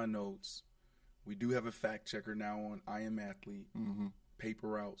not in my notes. We do have a fact checker now on I Am Athlete, Paper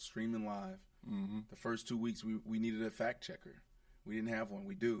Route, streaming live. The first 2 weeks, we needed a fact checker. We didn't have one.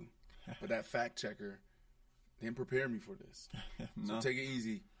 We do. But that fact checker didn't prepare me for this. So take it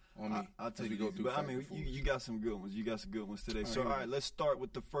easy on me. I'll take it easy. But I mean, you got some good ones. You got some good ones today. So, all right, let's start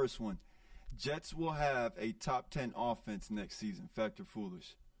with the first one. Jets will have a top 10 offense next season. Fact or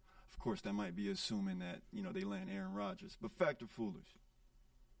foolish? Of course, that might be assuming that, they land Aaron Rodgers. But fact or foolish?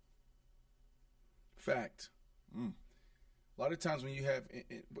 Fact. A lot of times when you have,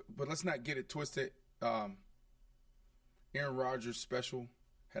 but let's not get it twisted. Aaron Rodgers special,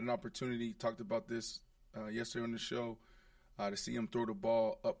 had an opportunity, talked about this yesterday on the show, to see him throw the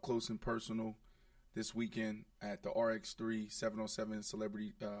ball up close and personal this weekend at the RX3 707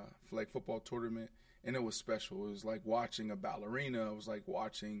 Celebrity Flag Football Tournament, and it was special. It was like watching a ballerina. It was like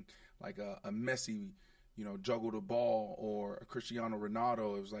watching like a Messi, juggle the ball, or a Cristiano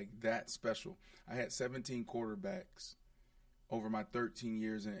Ronaldo. It was like that special. I had 17 quarterbacks over my 13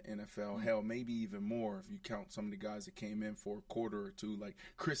 years in the NFL, hell, maybe even more if you count some of the guys that came in for a quarter or two, like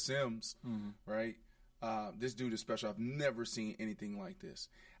Chris Sims, right? This dude is special. I've never seen anything like this.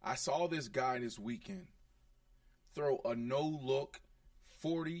 I saw this guy this weekend throw a no-look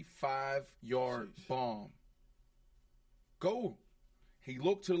 45-yard bomb. Go. He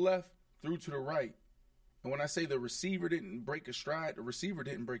looked to the left, threw to the right. And when I say the receiver didn't break a stride, the receiver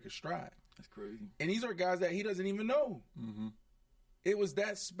didn't break a stride. That's crazy. And these are guys that he doesn't even know. It was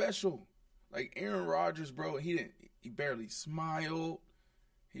that special. Like Aaron Rodgers, bro, he barely smiled.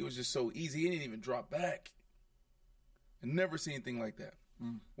 He was just so easy. He didn't even drop back. I never seen anything like that.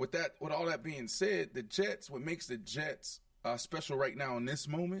 With all that being said, the Jets, what makes the Jets special right now in this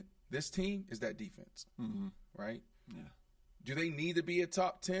moment, this team, is that defense. Right? Yeah. Do they need to be a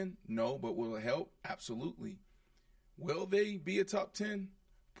top 10? No, but will it help? Absolutely. Will they be a top 10?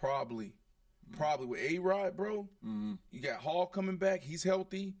 Probably. Probably with A-Rod, bro. You got Hall coming back. He's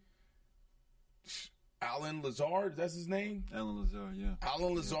healthy. Allen Lazard, that's his name? Allen Lazard, yeah.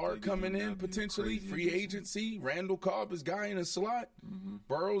 Allen Lazard coming in potentially. Free agency. Randall Cobb is guy in a slot.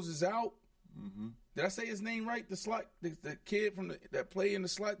 Burrows is out. Did I say his name right? The slot, the kid from that played in the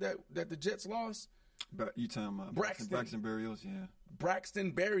slot that the Jets lost? You talking about Braxton Berrios, yeah.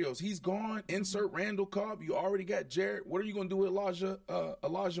 Braxton Berrios, he's gone. Insert Randall Cobb. You already got Jared. What are you going to do with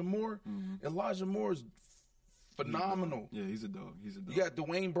Elijah Moore? Elijah Moore is phenomenal. Yeah, he's a dog. You got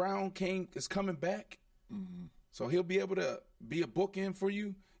Dwayne Brown is coming back. So he'll be able to be a bookend for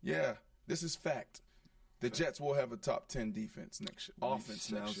you. Yeah, this is fact. The Jets will have a top 10 defense next year. Offense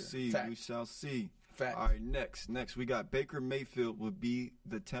next year. We shall see. Fact. All right, next we got Baker Mayfield will be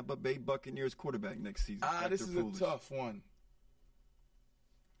the Tampa Bay Buccaneers quarterback next season. This is a tough one.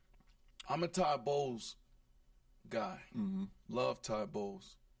 I'm a Todd Bowles guy. Mm-hmm. Love Todd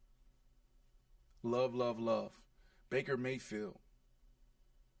Bowles. Love. Baker Mayfield.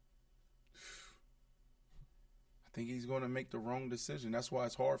 I think he's going to make the wrong decision. That's why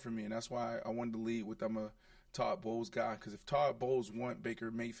it's hard for me, and that's why I wanted to lead with I'm a Todd Bowles guy, because if Todd Bowles want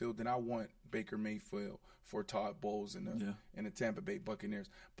Baker Mayfield, then I want Baker Mayfield for Todd Bowles in the Tampa Bay Buccaneers.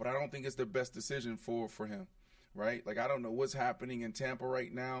 But I don't think it's the best decision for him, right? Like, I don't know what's happening in Tampa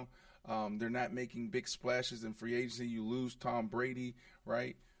right now. They're not making big splashes in free agency. You lose Tom Brady,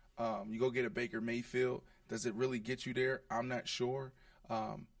 right? You go get a Baker Mayfield. Does it really get you there? I'm not sure.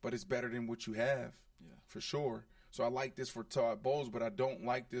 But it's better than what you have, for sure. So I like this for Todd Bowles, but I don't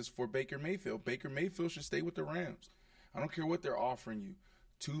like this for Baker Mayfield. Baker Mayfield should stay with the Rams. I don't care what they're offering you.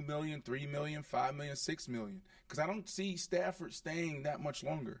 $2 million, $3 million, $5 million, $6 million. Because I don't see Stafford staying that much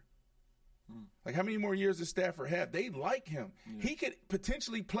longer. Like, how many more years does Stafford have? They like him. Yeah. He could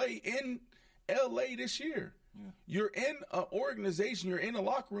potentially play in L.A. this year. Yeah. You're in an organization, you're in a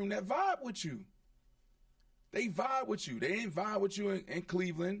locker room that vibe with you. They vibe with you. They ain't vibe with you in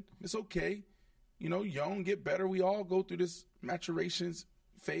Cleveland. It's okay. You know, young, get better. We all go through this maturations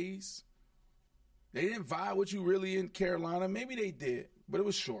phase. They didn't vibe with you really in Carolina. Maybe they did, but it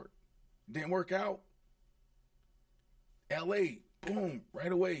was short. Didn't work out. L.A., boom,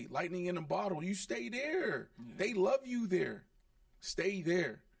 right away, lightning in a bottle. You stay there. Yeah. They love you there. Stay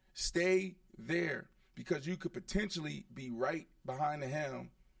there. Stay there, because you could potentially be right behind the helm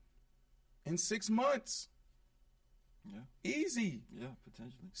in 6 months. Yeah. Easy. Yeah,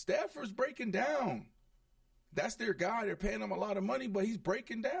 potentially. Stafford's breaking down. That's their guy. They're paying him a lot of money, but he's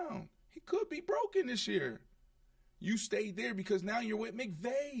breaking down. He could be broken this year. You stayed there because now you're with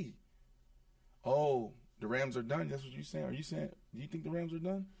McVay. Oh, the Rams are done. That's what you're saying. Are you saying, do you think the Rams are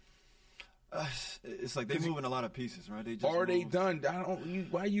done? It's like they're moving a lot of pieces, right? They just are they done?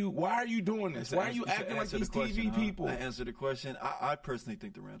 Why are you doing this? Why are you acting like these TV people? I answer the question. I personally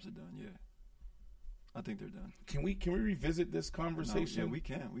think the Rams are done. Yeah, I think they're done. Can we revisit this conversation? No, yeah, we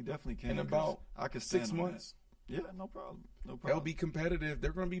can. We definitely can. In about I could 6 months. Yeah, no problem. They'll be competitive.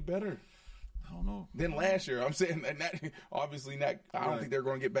 They're going to be better. I don't know. Than last year. I'm saying that obviously not. I don't think they're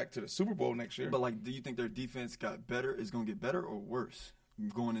going to get back to the Super Bowl next year. But like, do you think their defense got better? Is going to get better or worse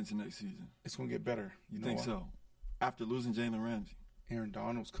going into next season? It's going to get better. You think so? After losing Jalen Ramsey, Aaron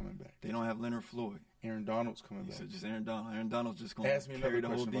Donald's coming back. They don't have Leonard Floyd. Aaron Donald's coming back. So just Aaron Donald. Aaron Donald's just going to carry the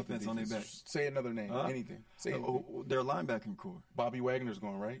whole defense on their back. Say another name. Anything. Say their linebacking core. Bobby Wagner's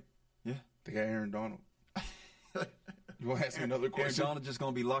going, right? Yeah. They got Aaron Donald. You want to ask me another question? Aaron Donald just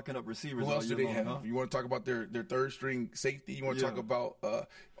going to be locking up receivers. Who else do they have? Huh? You want to talk about their third string safety? You want to talk about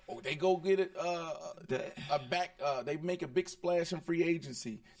they go get it a back. They make a big splash in free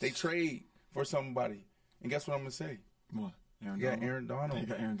agency. They trade for somebody, and guess what I'm gonna say? What? Aaron Donald. They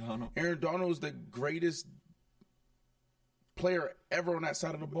got Aaron Donald. Aaron Donald is the greatest player ever on that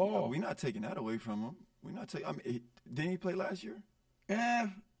side of the ball. We're not taking that away from him. We're not taking. I mean, didn't he play last year?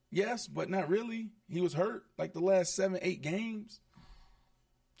 Yes, but not really. He was hurt like the last 7-8 games.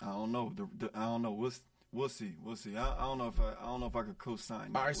 I don't know. I don't know. We'll see. I don't know if I could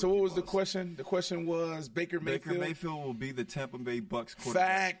co-sign. All right. So what was the question? The question was Baker Mayfield. Baker Mayfield will be the Tampa Bay Bucs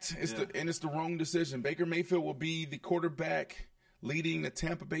quarterback. Fact. It's the wrong decision. Baker Mayfield will be the quarterback leading the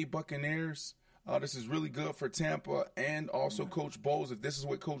Tampa Bay Buccaneers. This is really good for Tampa and also Coach Bowles. If this is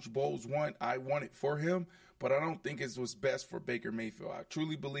what Coach Bowles want, I want it for him. But I don't think it's what's best for Baker Mayfield. I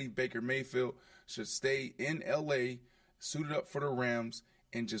truly believe Baker Mayfield should stay in L.A., suited up for the Rams,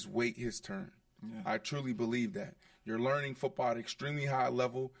 and just wait his turn. Yeah. I truly believe that. You're learning football at an extremely high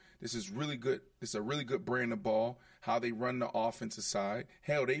level. This is really good. This is a really good brand of ball, how they run the offensive side.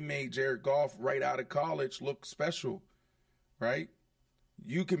 Hell, they made Jared Goff right out of college look special, right?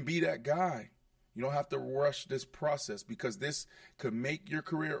 You can be that guy. You don't have to rush this process because this could make your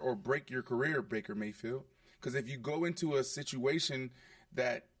career or break your career, Baker Mayfield. Because if you go into a situation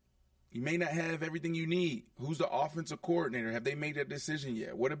that you may not have everything you need, who's the offensive coordinator? Have they made that decision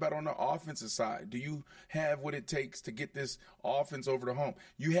yet? What about on the offensive side? Do you have what it takes to get this offense over the hump?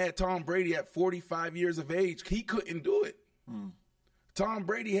 You had Tom Brady at 45 years of age. He couldn't do it. Tom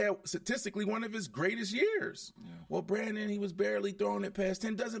Brady had statistically one of his greatest years. Yeah. Well, Brandon, he was barely throwing it past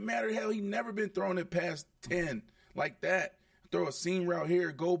 10. Doesn't matter. Hell, he never been throwing it past 10 like that. Throw a seam route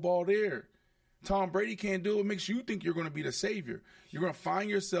here, go ball there. Tom Brady can't do it. It makes you think you're going to be the savior. You're going to find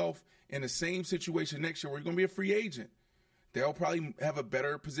yourself in the same situation next year where you're going to be a free agent. They'll probably have a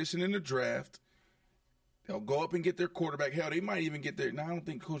better position in the draft. They'll go up and get their quarterback. Hell, they might even get their – now, I don't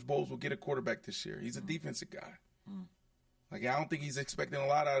think Coach Bowles will get a quarterback this year. He's a defensive guy. Like, I don't think he's expecting a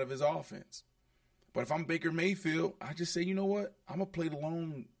lot out of his offense. But if I'm Baker Mayfield, I just say, you know what? I'm going to play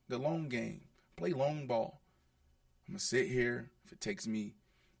the long game, play long ball. I'm going to sit here. If it takes me,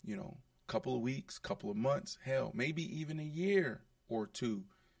 a couple of weeks, couple of months, hell, maybe even a year or two,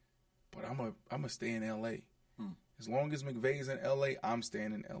 but I'm going to stay in L.A. As long as McVay's in L.A., I'm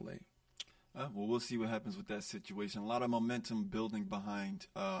staying in L.A. Well, we'll see what happens with that situation. A lot of momentum building behind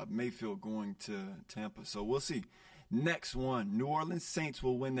Mayfield going to Tampa. So we'll see. Next one, New Orleans Saints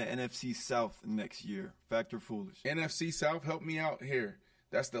will win the NFC South next year. Fact or foolish? NFC South, help me out here.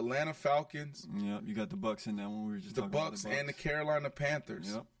 That's the Atlanta Falcons. Yep, you got the Bucs in that one. We were just the talking about Bucs the Bucs and the Carolina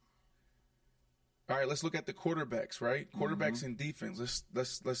Panthers. Yep. All right, let's look at the quarterbacks, right? Quarterbacks and defense.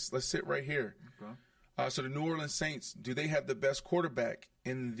 Let's sit right here. Okay. So the New Orleans Saints, do they have the best quarterback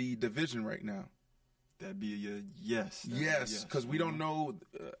in the division right now? That'd be a yes. Yes, because we don't know.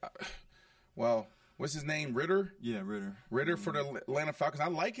 What's his name? Ritter? Yeah, Ritter. Ritter for the Atlanta Falcons. I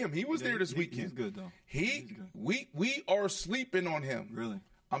like him. He was there this weekend. He's good, though. He's good. We are sleeping on him. Really?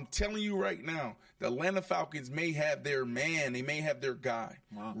 I'm telling you right now, the Atlanta Falcons may have their man. They may have their guy.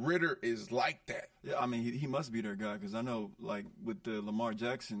 Wow. Ritter is like that. Yeah, I mean, he must be their guy because I know, like, with the Lamar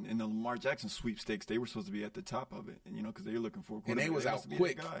Jackson, in the Lamar Jackson sweepstakes, they were supposed to be at the top of it. And, because they were looking for a quarterback. And they was out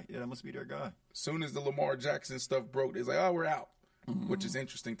quick. Yeah, that must be their guy. As soon as the Lamar Jackson stuff broke, they was like, oh, we're out. Which is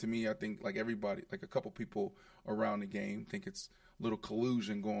interesting to me. I think, like everybody, like a couple people around the game think it's a little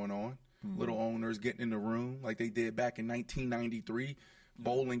collusion going on. Little owners getting in the room like they did back in 1993.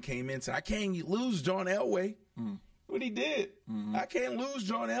 Bowling came in and said, I can't lose John Elway. What he did. I can't lose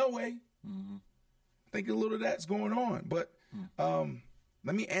John Elway. I think a little of that's going on. But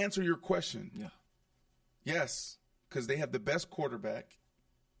let me answer your question. Yeah. Yes, because they have the best quarterback.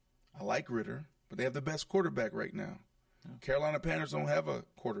 I like Ritter, but they have the best quarterback right now. Yeah. Carolina Panthers don't have a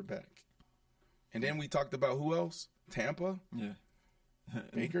quarterback. And then we talked about who else? Tampa? Yeah.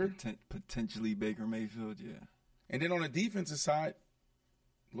 Baker? Potentially Baker Mayfield, yeah. And then on the defensive side,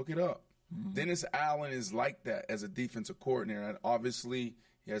 look it up. Dennis Allen is like that as a defensive coordinator. And obviously,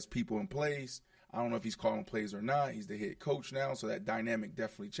 he has people in place. I don't know if he's calling plays or not. He's the head coach now, so that dynamic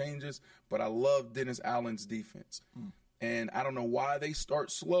definitely changes. But I love Dennis Allen's defense. And I don't know why they start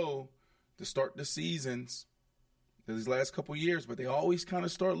slow to start the seasons these last couple years, but they always kind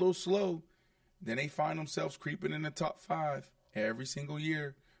of start a little slow. Then they find themselves creeping in the top 5 every single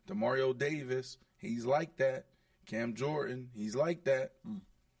year. DeMario Davis, he's like that. Cam Jordan, he's like that.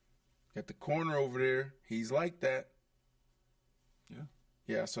 Got the corner over there, he's like that.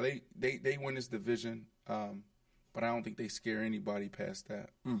 Yeah, so they win this division, but I don't think they scare anybody past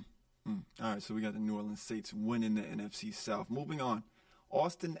that. All right, so we got the New Orleans Saints winning the NFC South. Moving on.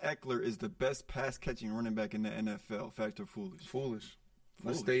 Austin Eckler is the best pass-catching running back in the NFL. Fact or foolish? Foolish.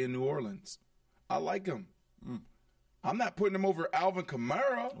 Let's stay in New Orleans. I like him. I'm not putting him over Alvin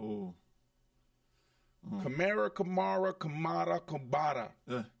Kamara. Oh. Kamara.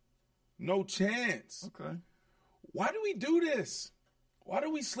 No chance. Okay. Why do we do this? Why do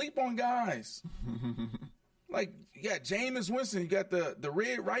we sleep on guys? Like, you got Jameis Winston. You got the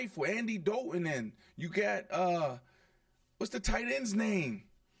Red Rifle, Andy Dalton, and you got what's the tight end's name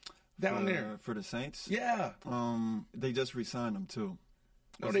down there for the Saints? Yeah. They just re-signed him too.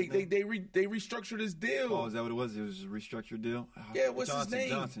 No, they restructured his deal. Oh, is that what it was? It was a restructured deal. Yeah, what's his name?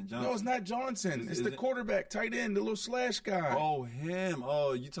 Johnson. No, it's not Johnson. It's the quarterback, tight end, the little slash guy. Oh, him.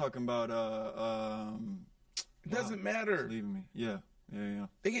 Oh, you talking about It doesn't matter. It's leaving me. Yeah.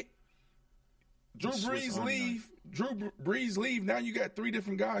 They get Drew Brees leave. Drew Brees leave. Now you got 3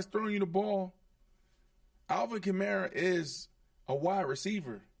 different guys throwing you the ball. Alvin Kamara is a wide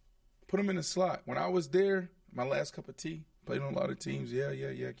receiver. Put him in the slot. When I was there, my last cup of tea, played on a lot of teams. Yeah.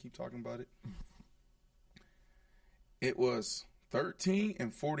 Keep talking about it. It was 13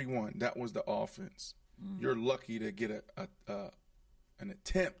 and 41. That was the offense. You're lucky to get an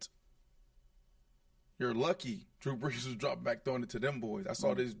attempt. You're lucky Drew Brees was dropping back throwing it to them boys. I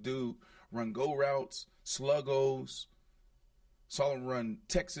saw this dude run go routes, sluggos, saw him run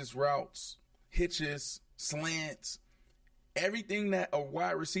Texas routes, hitches, slants. Everything that a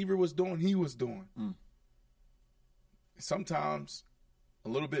wide receiver was doing, he was doing. Sometimes a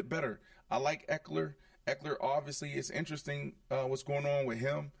little bit better. I like Eckler. Eckler, obviously, it's interesting what's going on with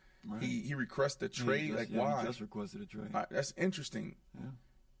him. Right. He requested a trade. Why? He just requested a trade. That's interesting. Yeah.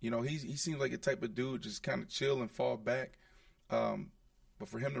 He seems like a type of dude just kind of chill and fall back. But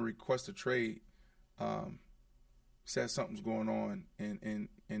for him to request a trade says something's going on in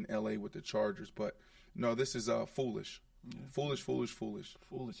L.A. with the Chargers. But, no, this is foolish. Yeah. Foolish.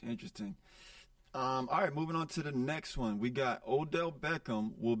 Interesting. All right, moving on to the next one. We got Odell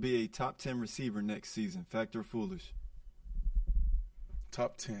Beckham will be a top 10 receiver next season. Fact or foolish?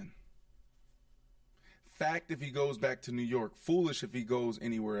 Top 10. Fact if he goes back to New York. Foolish if he goes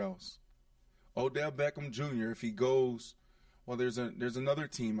anywhere else. Odell Beckham Jr. if he goes, well, there's another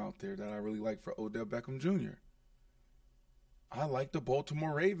team out there that I really like for Odell Beckham Jr. I like the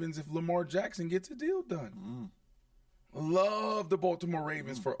Baltimore Ravens if Lamar Jackson gets a deal done. Love the Baltimore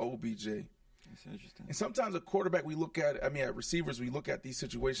Ravens for OBJ. That's interesting. And sometimes a quarterback at receivers, we look at these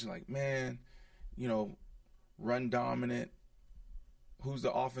situations like, man, run dominant. Who's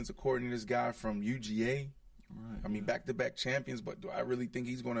the offensive coordinator? This guy from UGA. Right. Back-to-back champions, but do I really think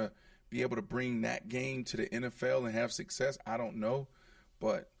he's going to be able to bring that game to the NFL and have success? I don't know.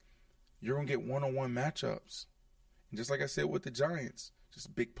 But you're going to get one-on-one matchups. And just like I said with the Giants,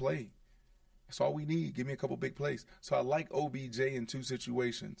 just big play. That's all we need. Give me a couple big plays. So I like OBJ in two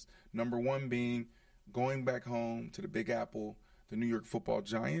situations. Number one being going back home to the Big Apple, the New York Football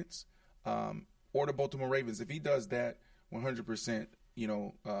Giants, or the Baltimore Ravens. If he does that, 100%,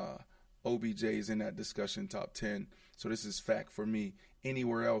 OBJ is in that discussion, top 10. So this is fact for me.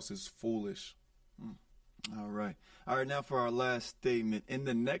 Anywhere else is foolish. All right, now for our last statement. In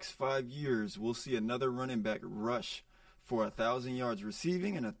the next 5 years, we'll see another running back rush for 1,000 yards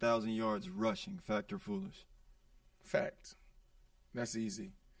receiving and 1,000 yards rushing. Fact or foolish? Fact. That's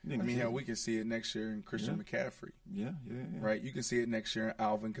easy. We can see it next year in Christian McCaffrey. Yeah. Right? You can see it next year in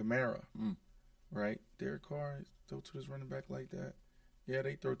Alvin Kamara. Right? Derek Carr throw to this running back like that. Yeah,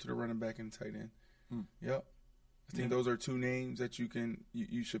 they throw to the running back and tight end. Yep. I think those are two names that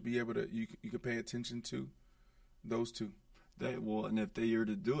you should be able to you could pay attention to. Those two. And if they were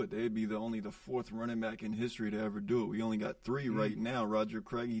to do it, they'd be the fourth running back in history to ever do it. We only got three right now. Roger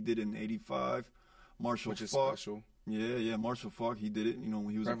Craig, he did it in '85. Marshall Which is Faulk. Special. Yeah. Marshall Faulk, he did it. When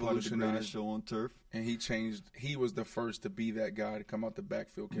he was a part of the greatest show on turf. And he was the first to be that guy to come out the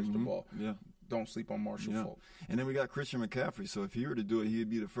backfield, catch the ball. Yeah. Don't sleep on Marshall Faulk. And then we got Christian McCaffrey. So if he were to do it, he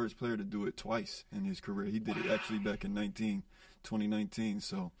would be the first player to do it twice in his career. He did it actually back in 2019.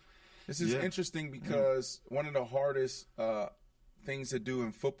 So this is interesting because one of the hardest things to do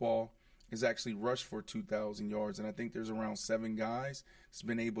in football is actually rush for 2,000 yards. And I think there's around 7 guys that's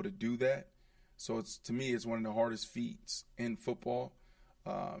been able to do that. So to me, it's one of the hardest feats in football.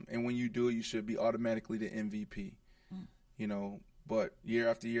 And when you do it, you should be automatically the MVP. But year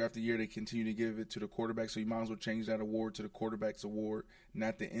after year after year, they continue to give it to the quarterback. So you might as well change that award to the quarterback's award,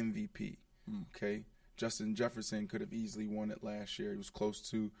 not the MVP. Okay? Justin Jefferson could have easily won it last year. He was close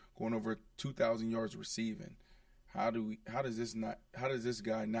to going over 2,000 yards receiving. How does this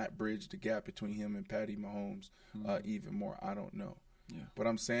guy not bridge the gap between him and Patty Mahomes even more? I don't know. Yeah. But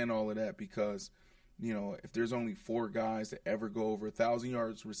I'm saying all of that because, if there's only 4 guys that ever go over 1,000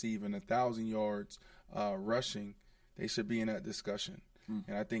 yards receiving, 1,000 yards rushing, they should be in that discussion.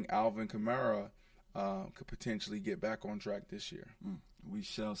 And I think Alvin Kamara could potentially get back on track this year. We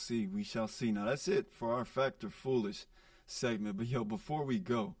shall see. Now, that's it for our Fact or Foolish segment. But, before we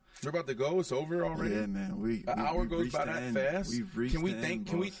go. We're about to go? It's over already? Yeah, man. An hour goes by that fast? We've reached the end,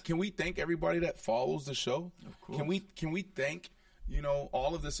 Can we thank everybody that follows the show? Of course. Can we thank,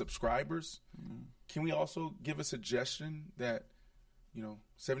 all of the subscribers? Can we also give a suggestion that,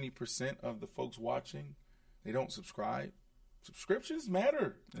 70% of the folks watching, they don't subscribe? Subscriptions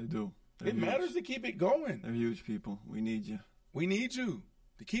matter. They do. It matters to keep it going. They're huge, people. We need you. We need you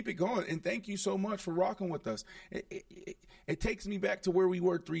to keep it going. And thank you so much for rocking with us. It takes me back to where we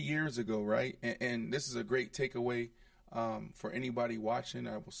were 3 years ago, right? And this is a great takeaway for anybody watching.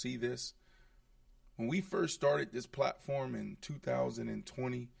 I will see this. When we first started this platform in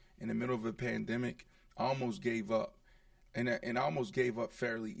 2020, in the middle of a pandemic, I almost gave up. And I almost gave up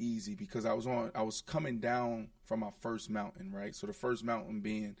fairly easy because I was coming down from my first mountain, right? So the first mountain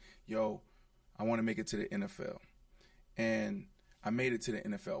being, I want to make it to the NFL. And I made it to the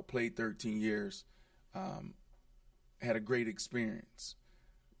NFL, played 13 years, had a great experience.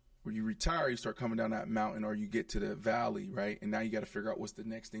 When you retire, you start coming down that mountain or you get to the valley, right? And now you got to figure out what's the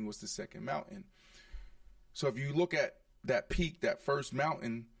next thing, what's the second mountain. So if you look at that peak, that first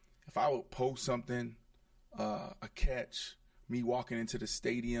mountain, if I would post something, a catch, me walking into the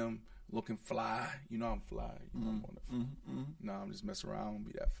stadium looking fly, I'm fly. I'm just messing around, I don't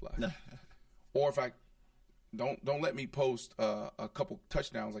be that fly. Or if I don't let me post a couple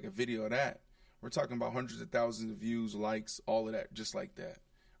touchdowns, like a video of that. We're talking about hundreds of thousands of views, likes, all of that, just like that,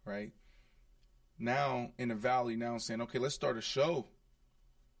 right? Now in the valley, now saying, okay, let's start a show.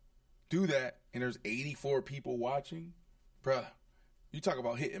 Do that, and there's 84 people watching, bruh. You talk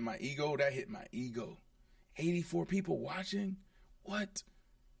about hitting my ego, that hit my ego. 84 people watching? What?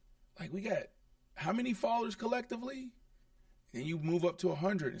 Like, we got how many followers collectively? And you move up to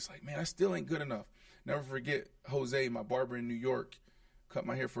 100. It's like, man, I still ain't good enough. Never forget Jose, my barber in New York, cut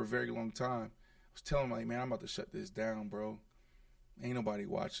my hair for a very long time. I was telling him, like, man, I'm about to shut this down, bro. Ain't nobody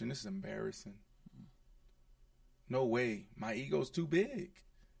watching. This is embarrassing. No way. My ego's too big.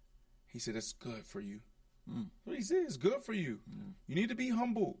 He said, it's good for you. What he said, it's good for you. You need to be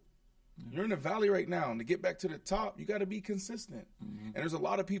humble. You're in the valley right now, and to get back to the top, you got to be consistent. And there's a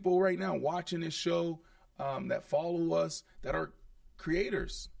lot of people right now watching this show that follow us that are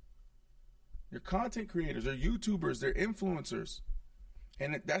creators. They're content creators. They're YouTubers. They're influencers.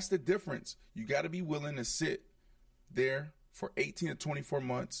 And that's the difference. You got to be willing to sit there for 18 to 24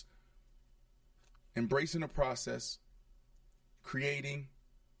 months, embracing the process, creating,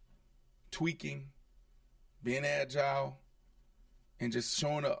 tweaking, being agile, and just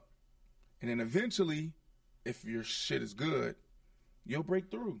showing up. And then eventually, if your shit is good, you'll break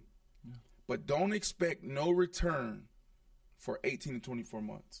through. Yeah. But don't expect no return for 18 to 24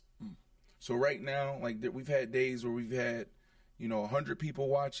 months. So right now, like we've had days where we've had, 100 people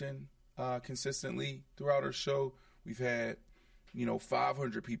watching consistently throughout our show. We've had,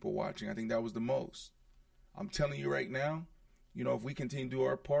 500 people watching. I think that was the most. I'm telling you right now, if we continue to do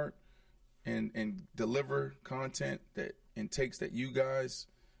our part and deliver content and takes that you guys,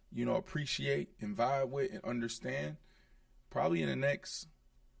 appreciate and vibe with and understand, probably in the next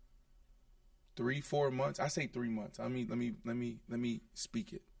 3-4 months. I say 3 months. I mean, let me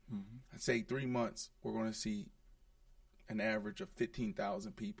speak it. I'd say 3 months. We're going to see an average of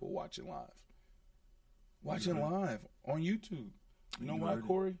 15,000 people watching live. Watching live on YouTube. You know why,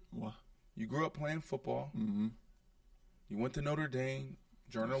 Corey? Why? You grew up playing football. You went to Notre Dame,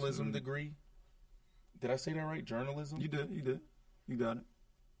 journalism degree. Did I say that right? Journalism? You did. You got it.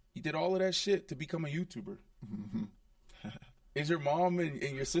 You did all of that shit to become a YouTuber. Is your mom and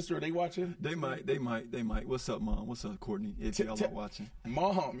your sister, are they watching? They might. What's up, Mom? What's up, Courtney? If y'all are watching.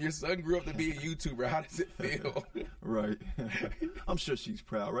 Mom, your son grew up to be a YouTuber. How does it feel? Right. I'm sure she's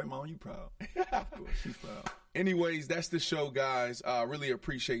proud. Right, Mom? You proud? Of course, she's proud. Anyways, that's the show, guys. Really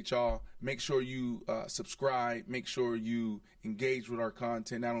appreciate y'all. Make sure you subscribe. Make sure you engage with our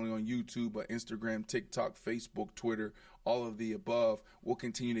content, not only on YouTube, but Instagram, TikTok, Facebook, Twitter, all of the above. We'll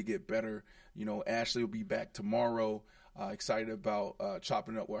continue to get better. Ashley will be back tomorrow. Excited about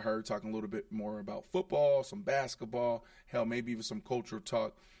chopping up with her, talking a little bit more about football, some basketball, hell, maybe even some cultural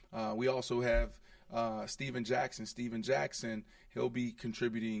talk. We also have Steven Jackson. Steven Jackson, he'll be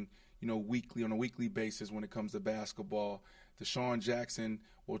contributing, weekly, on a weekly basis when it comes to basketball. Deshaun Jackson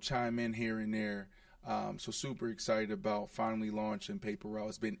will chime in here and there. So super excited about finally launching Paper Route.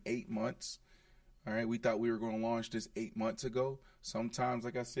 It's been 8 months. All right, we thought we were going to launch this 8 months ago. Sometimes,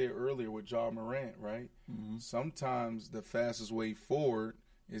 like I said earlier with John Morant, right? Sometimes the fastest way forward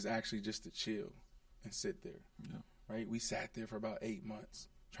is actually just to chill and sit there, right? We sat there for about 8 months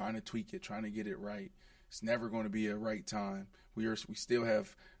trying to tweak it, trying to get it right. It's never going to be a right time. We still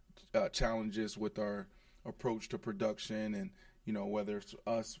have challenges with our approach to production and, whether it's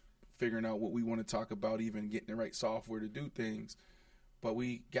us figuring out what we want to talk about, even getting the right software to do things. But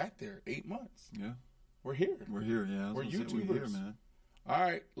we got there 8 months. Yeah. We're here. Yeah. We're YouTubers. We're here, man. All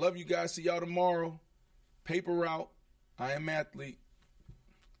right. Love you guys. See y'all tomorrow. Paper Route. I am Athlete.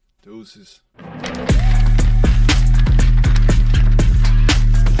 Deuces.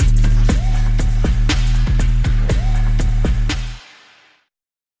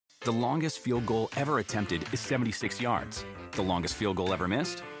 The longest field goal ever attempted is 76 yards. The longest field goal ever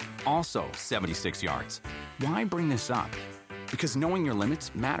missed? Also 76 yards. Why bring this up? Because knowing your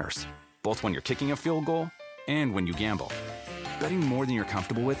limits matters, both when you're kicking a field goal and when you gamble. Betting more than you're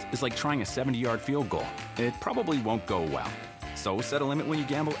comfortable with is like trying a 70-yard field goal. It probably won't go well. So set a limit when you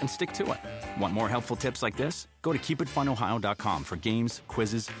gamble and stick to it. Want more helpful tips like this? Go to keepitfunohio.com for games,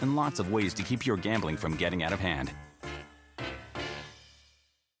 quizzes, and lots of ways to keep your gambling from getting out of hand.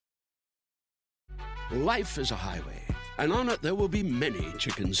 Life is a highway, and on it there will be many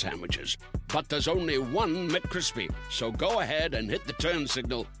chicken sandwiches. But there's only one McCrispy. So go ahead and hit the turn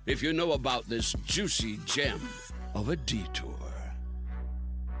signal if you know about this juicy gem of a detour.